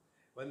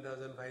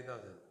 1,000, 5,000.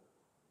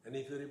 And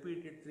if you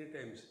repeat it 3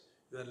 times,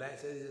 your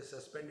license is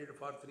suspended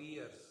for 3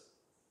 years.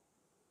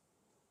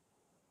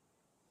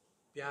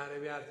 प्यार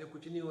व्यार से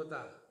कुछ नहीं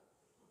होता.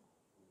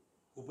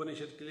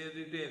 उपनिषद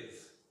clearly tells,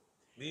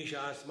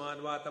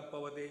 भीषास्माद्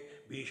वातपवते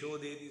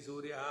भीषोदेति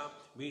सूर्यः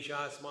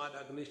भीषास्माद्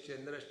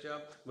अग्निश्चन्द्रश्च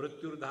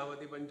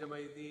मृत्युर्धावति पंचम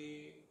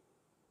इति.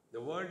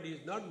 The world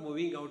is not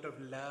moving out of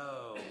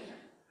love.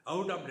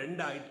 Out of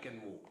danda it can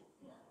move.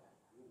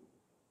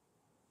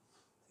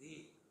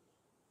 See,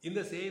 in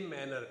the same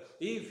manner,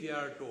 if you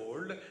are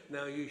told,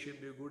 now you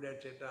should be good,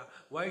 etc.,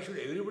 why should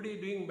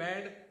everybody doing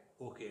bad?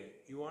 Okay,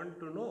 you want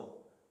to know,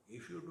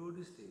 if you do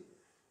this thing,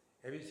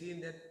 have you seen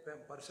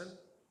that person?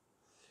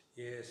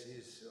 Yes, he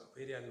is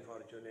very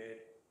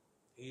unfortunate.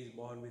 He is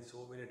born with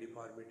so many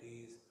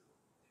deformities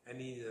and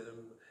he is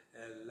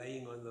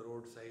lying on the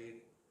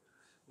roadside.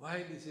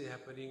 Why this is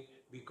happening?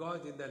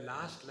 Because in the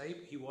last life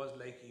he was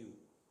like you,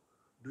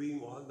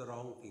 doing all the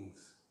wrong things.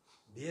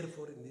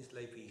 Therefore in this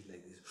life he is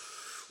like this.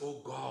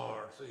 Oh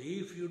God, so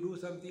if you do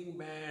something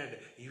bad,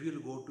 you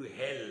will go to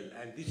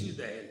hell, and this is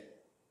the hell.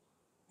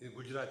 This is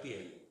Gujarati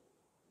hell.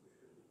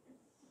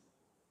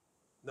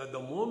 Now the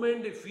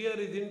moment fear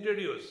is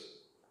introduced,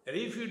 and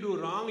if you do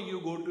wrong, you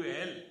go to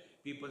hell.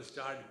 People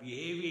start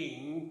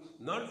behaving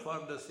not for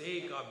the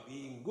sake of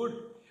being good,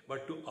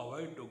 but to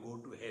avoid to go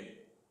to hell.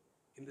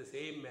 In the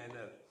same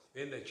manner,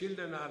 when the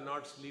children are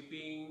not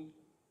sleeping,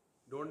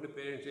 don't the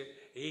parents say,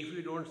 if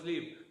you don't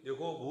sleep,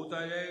 देखो भूत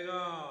आ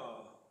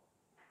जाएगा.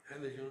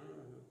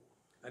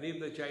 And if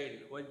the child,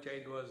 one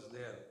child was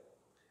there,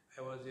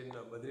 I was in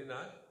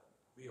Badrinath,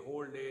 we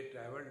whole day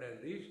travelled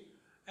and reached,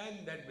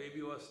 and that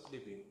baby was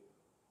sleeping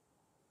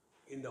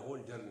in the whole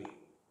journey.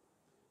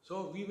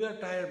 So we were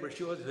tired, but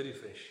she was very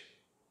fresh.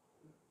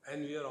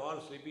 And we were all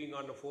sleeping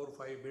on the 4 or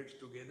 5 beds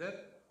together.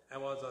 I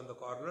was on the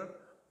corner,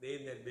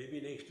 then that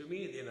baby next to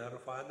me, then her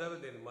father,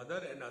 then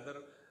mother and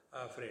other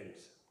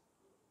friends.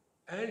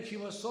 And she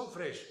was so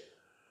fresh.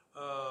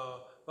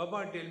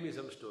 Papa, tell me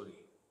some story.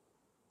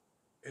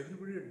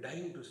 Everybody is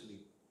dying to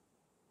sleep.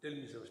 Tell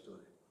me some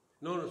story.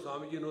 No,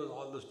 Swamiji knows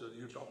all the stories.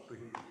 You talk to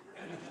him.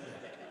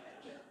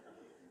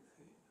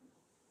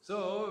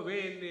 So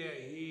when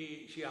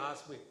she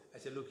asked me, I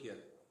said, look here,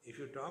 if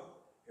you talk,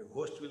 a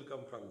ghost will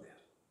come from there.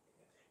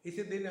 He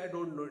said, then I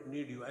don't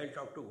need you. I'll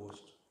talk to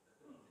ghost.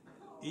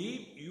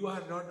 If you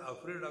are not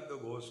afraid of the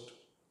ghost,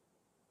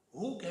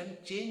 who can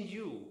change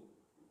you?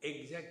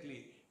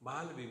 Exactly.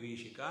 Bal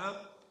Vivishika,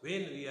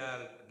 when we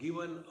are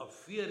given a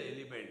fear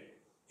element,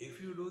 if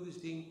you do this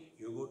thing,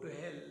 you go to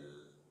hell.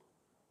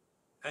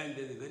 And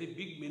there is a very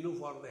big menu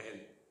for the hell.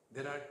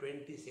 There are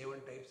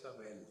 27 types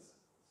of hells.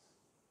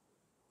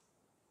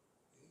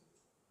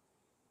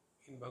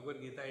 In Bhagavad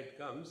Gita it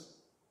comes,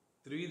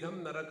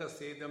 Trividham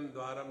Narakasedam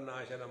Dwaram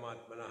Nashanam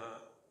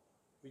Atmanaha,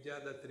 which are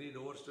the 3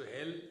 doors to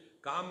hell.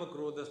 Kama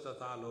Krodhas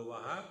Tatha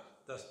Lovaha,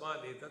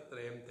 Tasmad Etat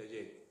Trayam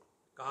Tajet.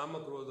 Kama,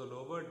 Krodha,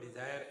 Lobha,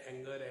 desire,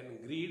 anger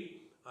and greed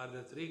are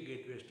the 3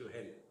 gateways to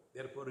hell.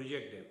 Therefore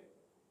reject them.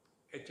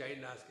 A child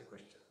asks a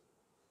question.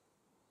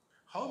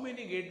 How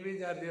many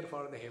gateways are there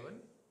for the heaven?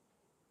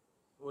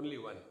 Only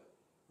one.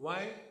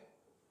 Why?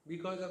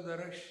 Because of the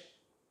rush.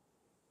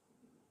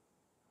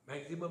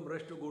 Maximum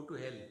rush to go to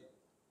hell.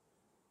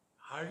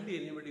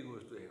 Hardly anybody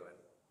goes to heaven.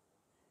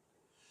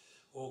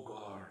 Oh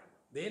God,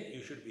 then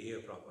you should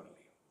behave properly.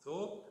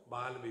 So,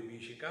 Bal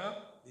Vibhishika,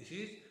 this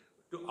is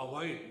to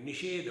avoid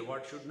Nisheda,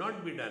 what should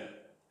not be done.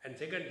 And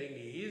second thing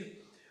is,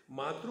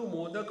 Matru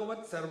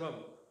Modakavat Sarvam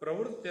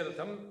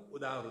Pravrutyartham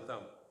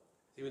Udahrutam.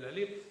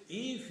 Similarly,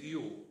 if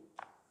you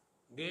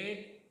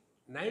get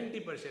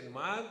 90%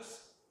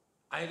 marks,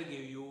 I will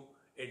give you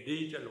a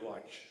digital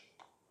watch.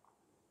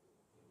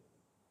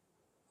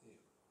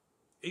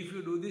 If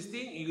you do this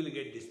thing, you will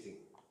get this thing.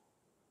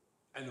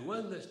 And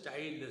once the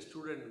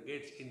student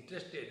gets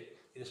interested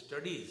in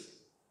studies,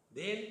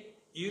 then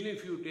even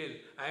if you tell,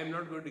 I am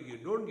not going to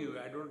give, don't give,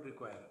 I don't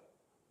require.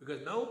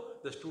 Because now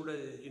the student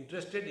is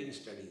interested in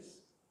studies.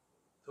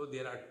 So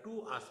there are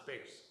 2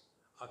 aspects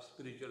of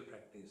spiritual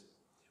practice.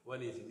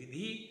 One is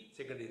Vidhi,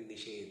 second is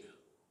Nisheda.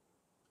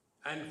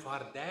 And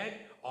for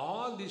that,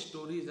 all these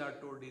stories are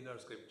told in our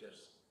scriptures.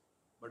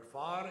 But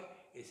for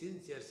a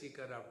sincere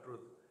seeker of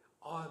truth,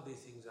 all these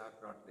things are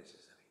not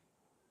necessary.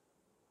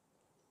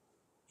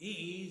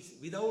 He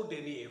is, without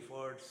any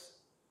efforts,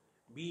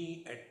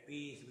 being at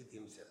peace with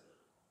himself.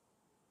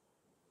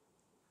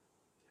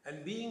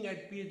 And being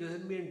at peace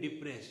doesn't mean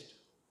depressed.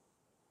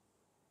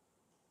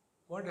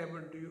 What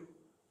happened to you?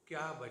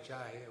 Kya bacha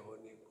hai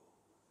hone ko?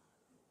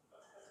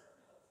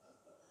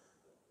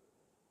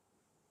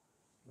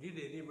 Did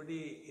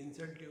anybody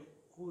insult you?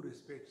 Who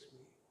respects me?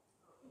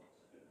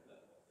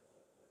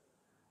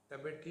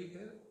 तबीयत ठीक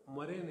है?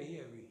 मरे नहीं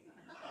अभी.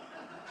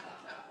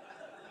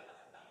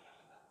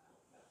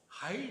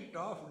 Height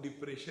of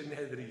depression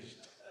has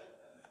reached.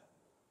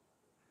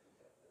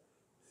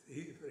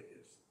 See,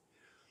 friends,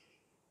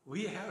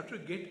 we have to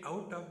get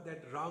out of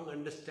that wrong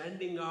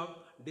understanding of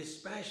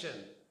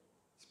dispassion.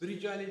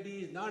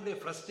 Spirituality is not a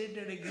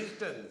frustrated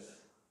existence.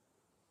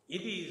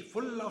 It is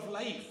full of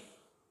life.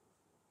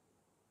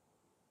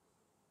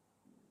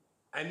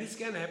 And this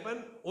can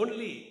happen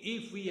only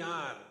if we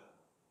are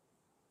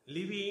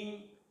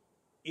living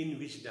in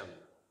wisdom.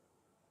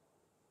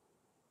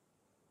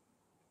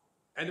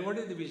 And what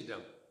is the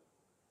wisdom?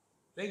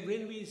 Like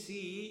when we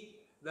see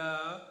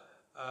the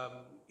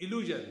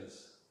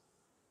illusions,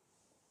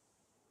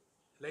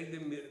 like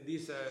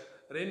this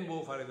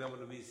rainbow, for example,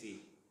 we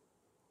see.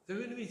 So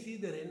when we see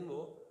the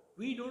rainbow,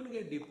 we don't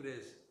get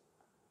depressed.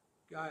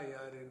 Kya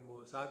yaar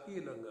rainbow?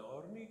 Sati langa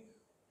aur nahi.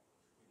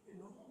 You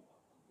know.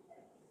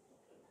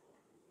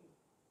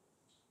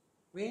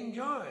 We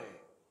enjoy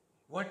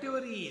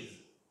whatever is,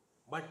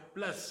 but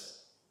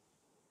plus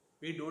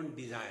we don't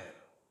desire.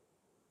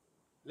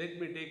 Let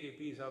me take a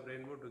piece of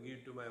rainbow to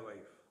give to my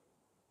wife.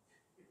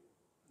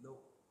 No.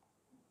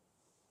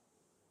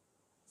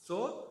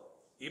 So,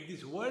 if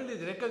this world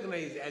is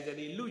recognized as an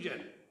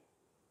illusion,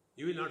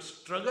 you will not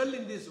struggle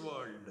in this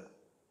world.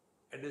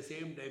 At the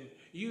same time,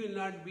 you will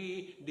not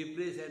be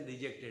depressed and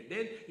rejected.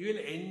 Then you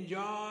will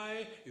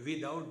enjoy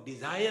without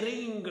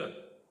desiring.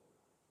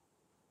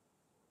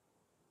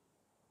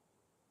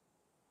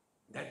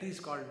 That is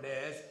called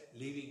as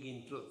living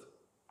in truth.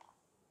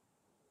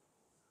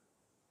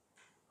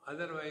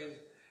 Otherwise,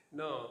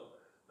 no,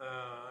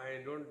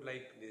 I don't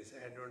like this,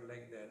 I don't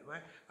like that.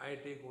 Why? I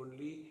take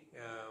only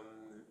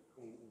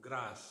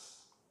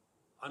grass,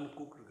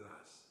 uncooked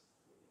grass,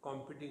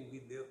 competing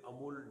with the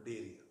Amul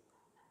dairy.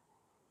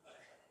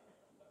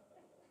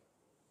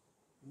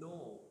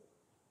 No.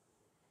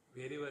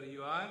 Wherever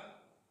you are,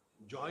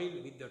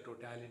 join with the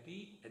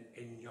totality and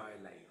enjoy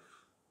life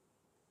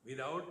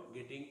without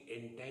getting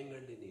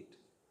entangled in it.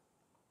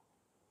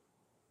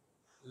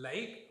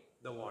 Like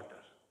the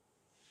water.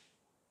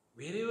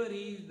 Wherever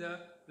is the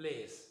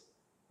place,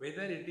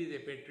 whether it is a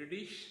petri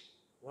dish,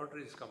 water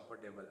is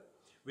comfortable.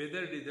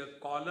 Whether it is a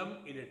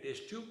column in a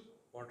test tube,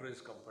 water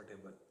is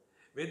comfortable.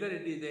 Whether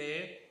it is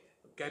a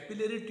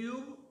capillary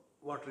tube,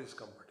 water is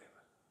comfortable.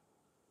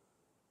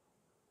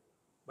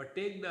 But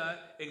take the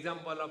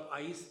example of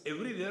ice,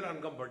 everywhere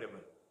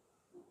uncomfortable.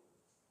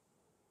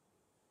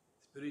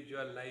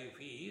 Spiritual life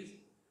is,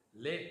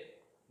 let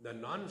the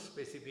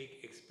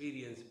non-specific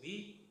experience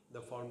be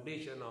the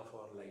foundation of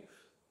our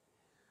life.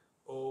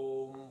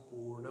 Om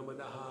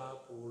Purnamadaha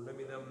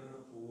Purnamidam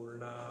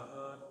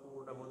Purnat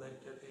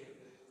Purnamudachyate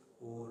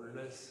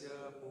Purnasya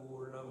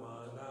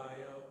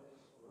Purnamadaya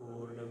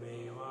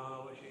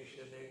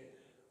Purnamevavashishyate.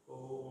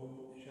 Om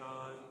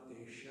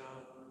Shanti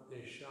Shanti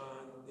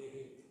Shanti.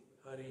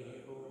 Hari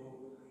Om.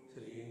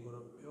 Shri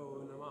Gurubhyo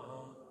Namaha.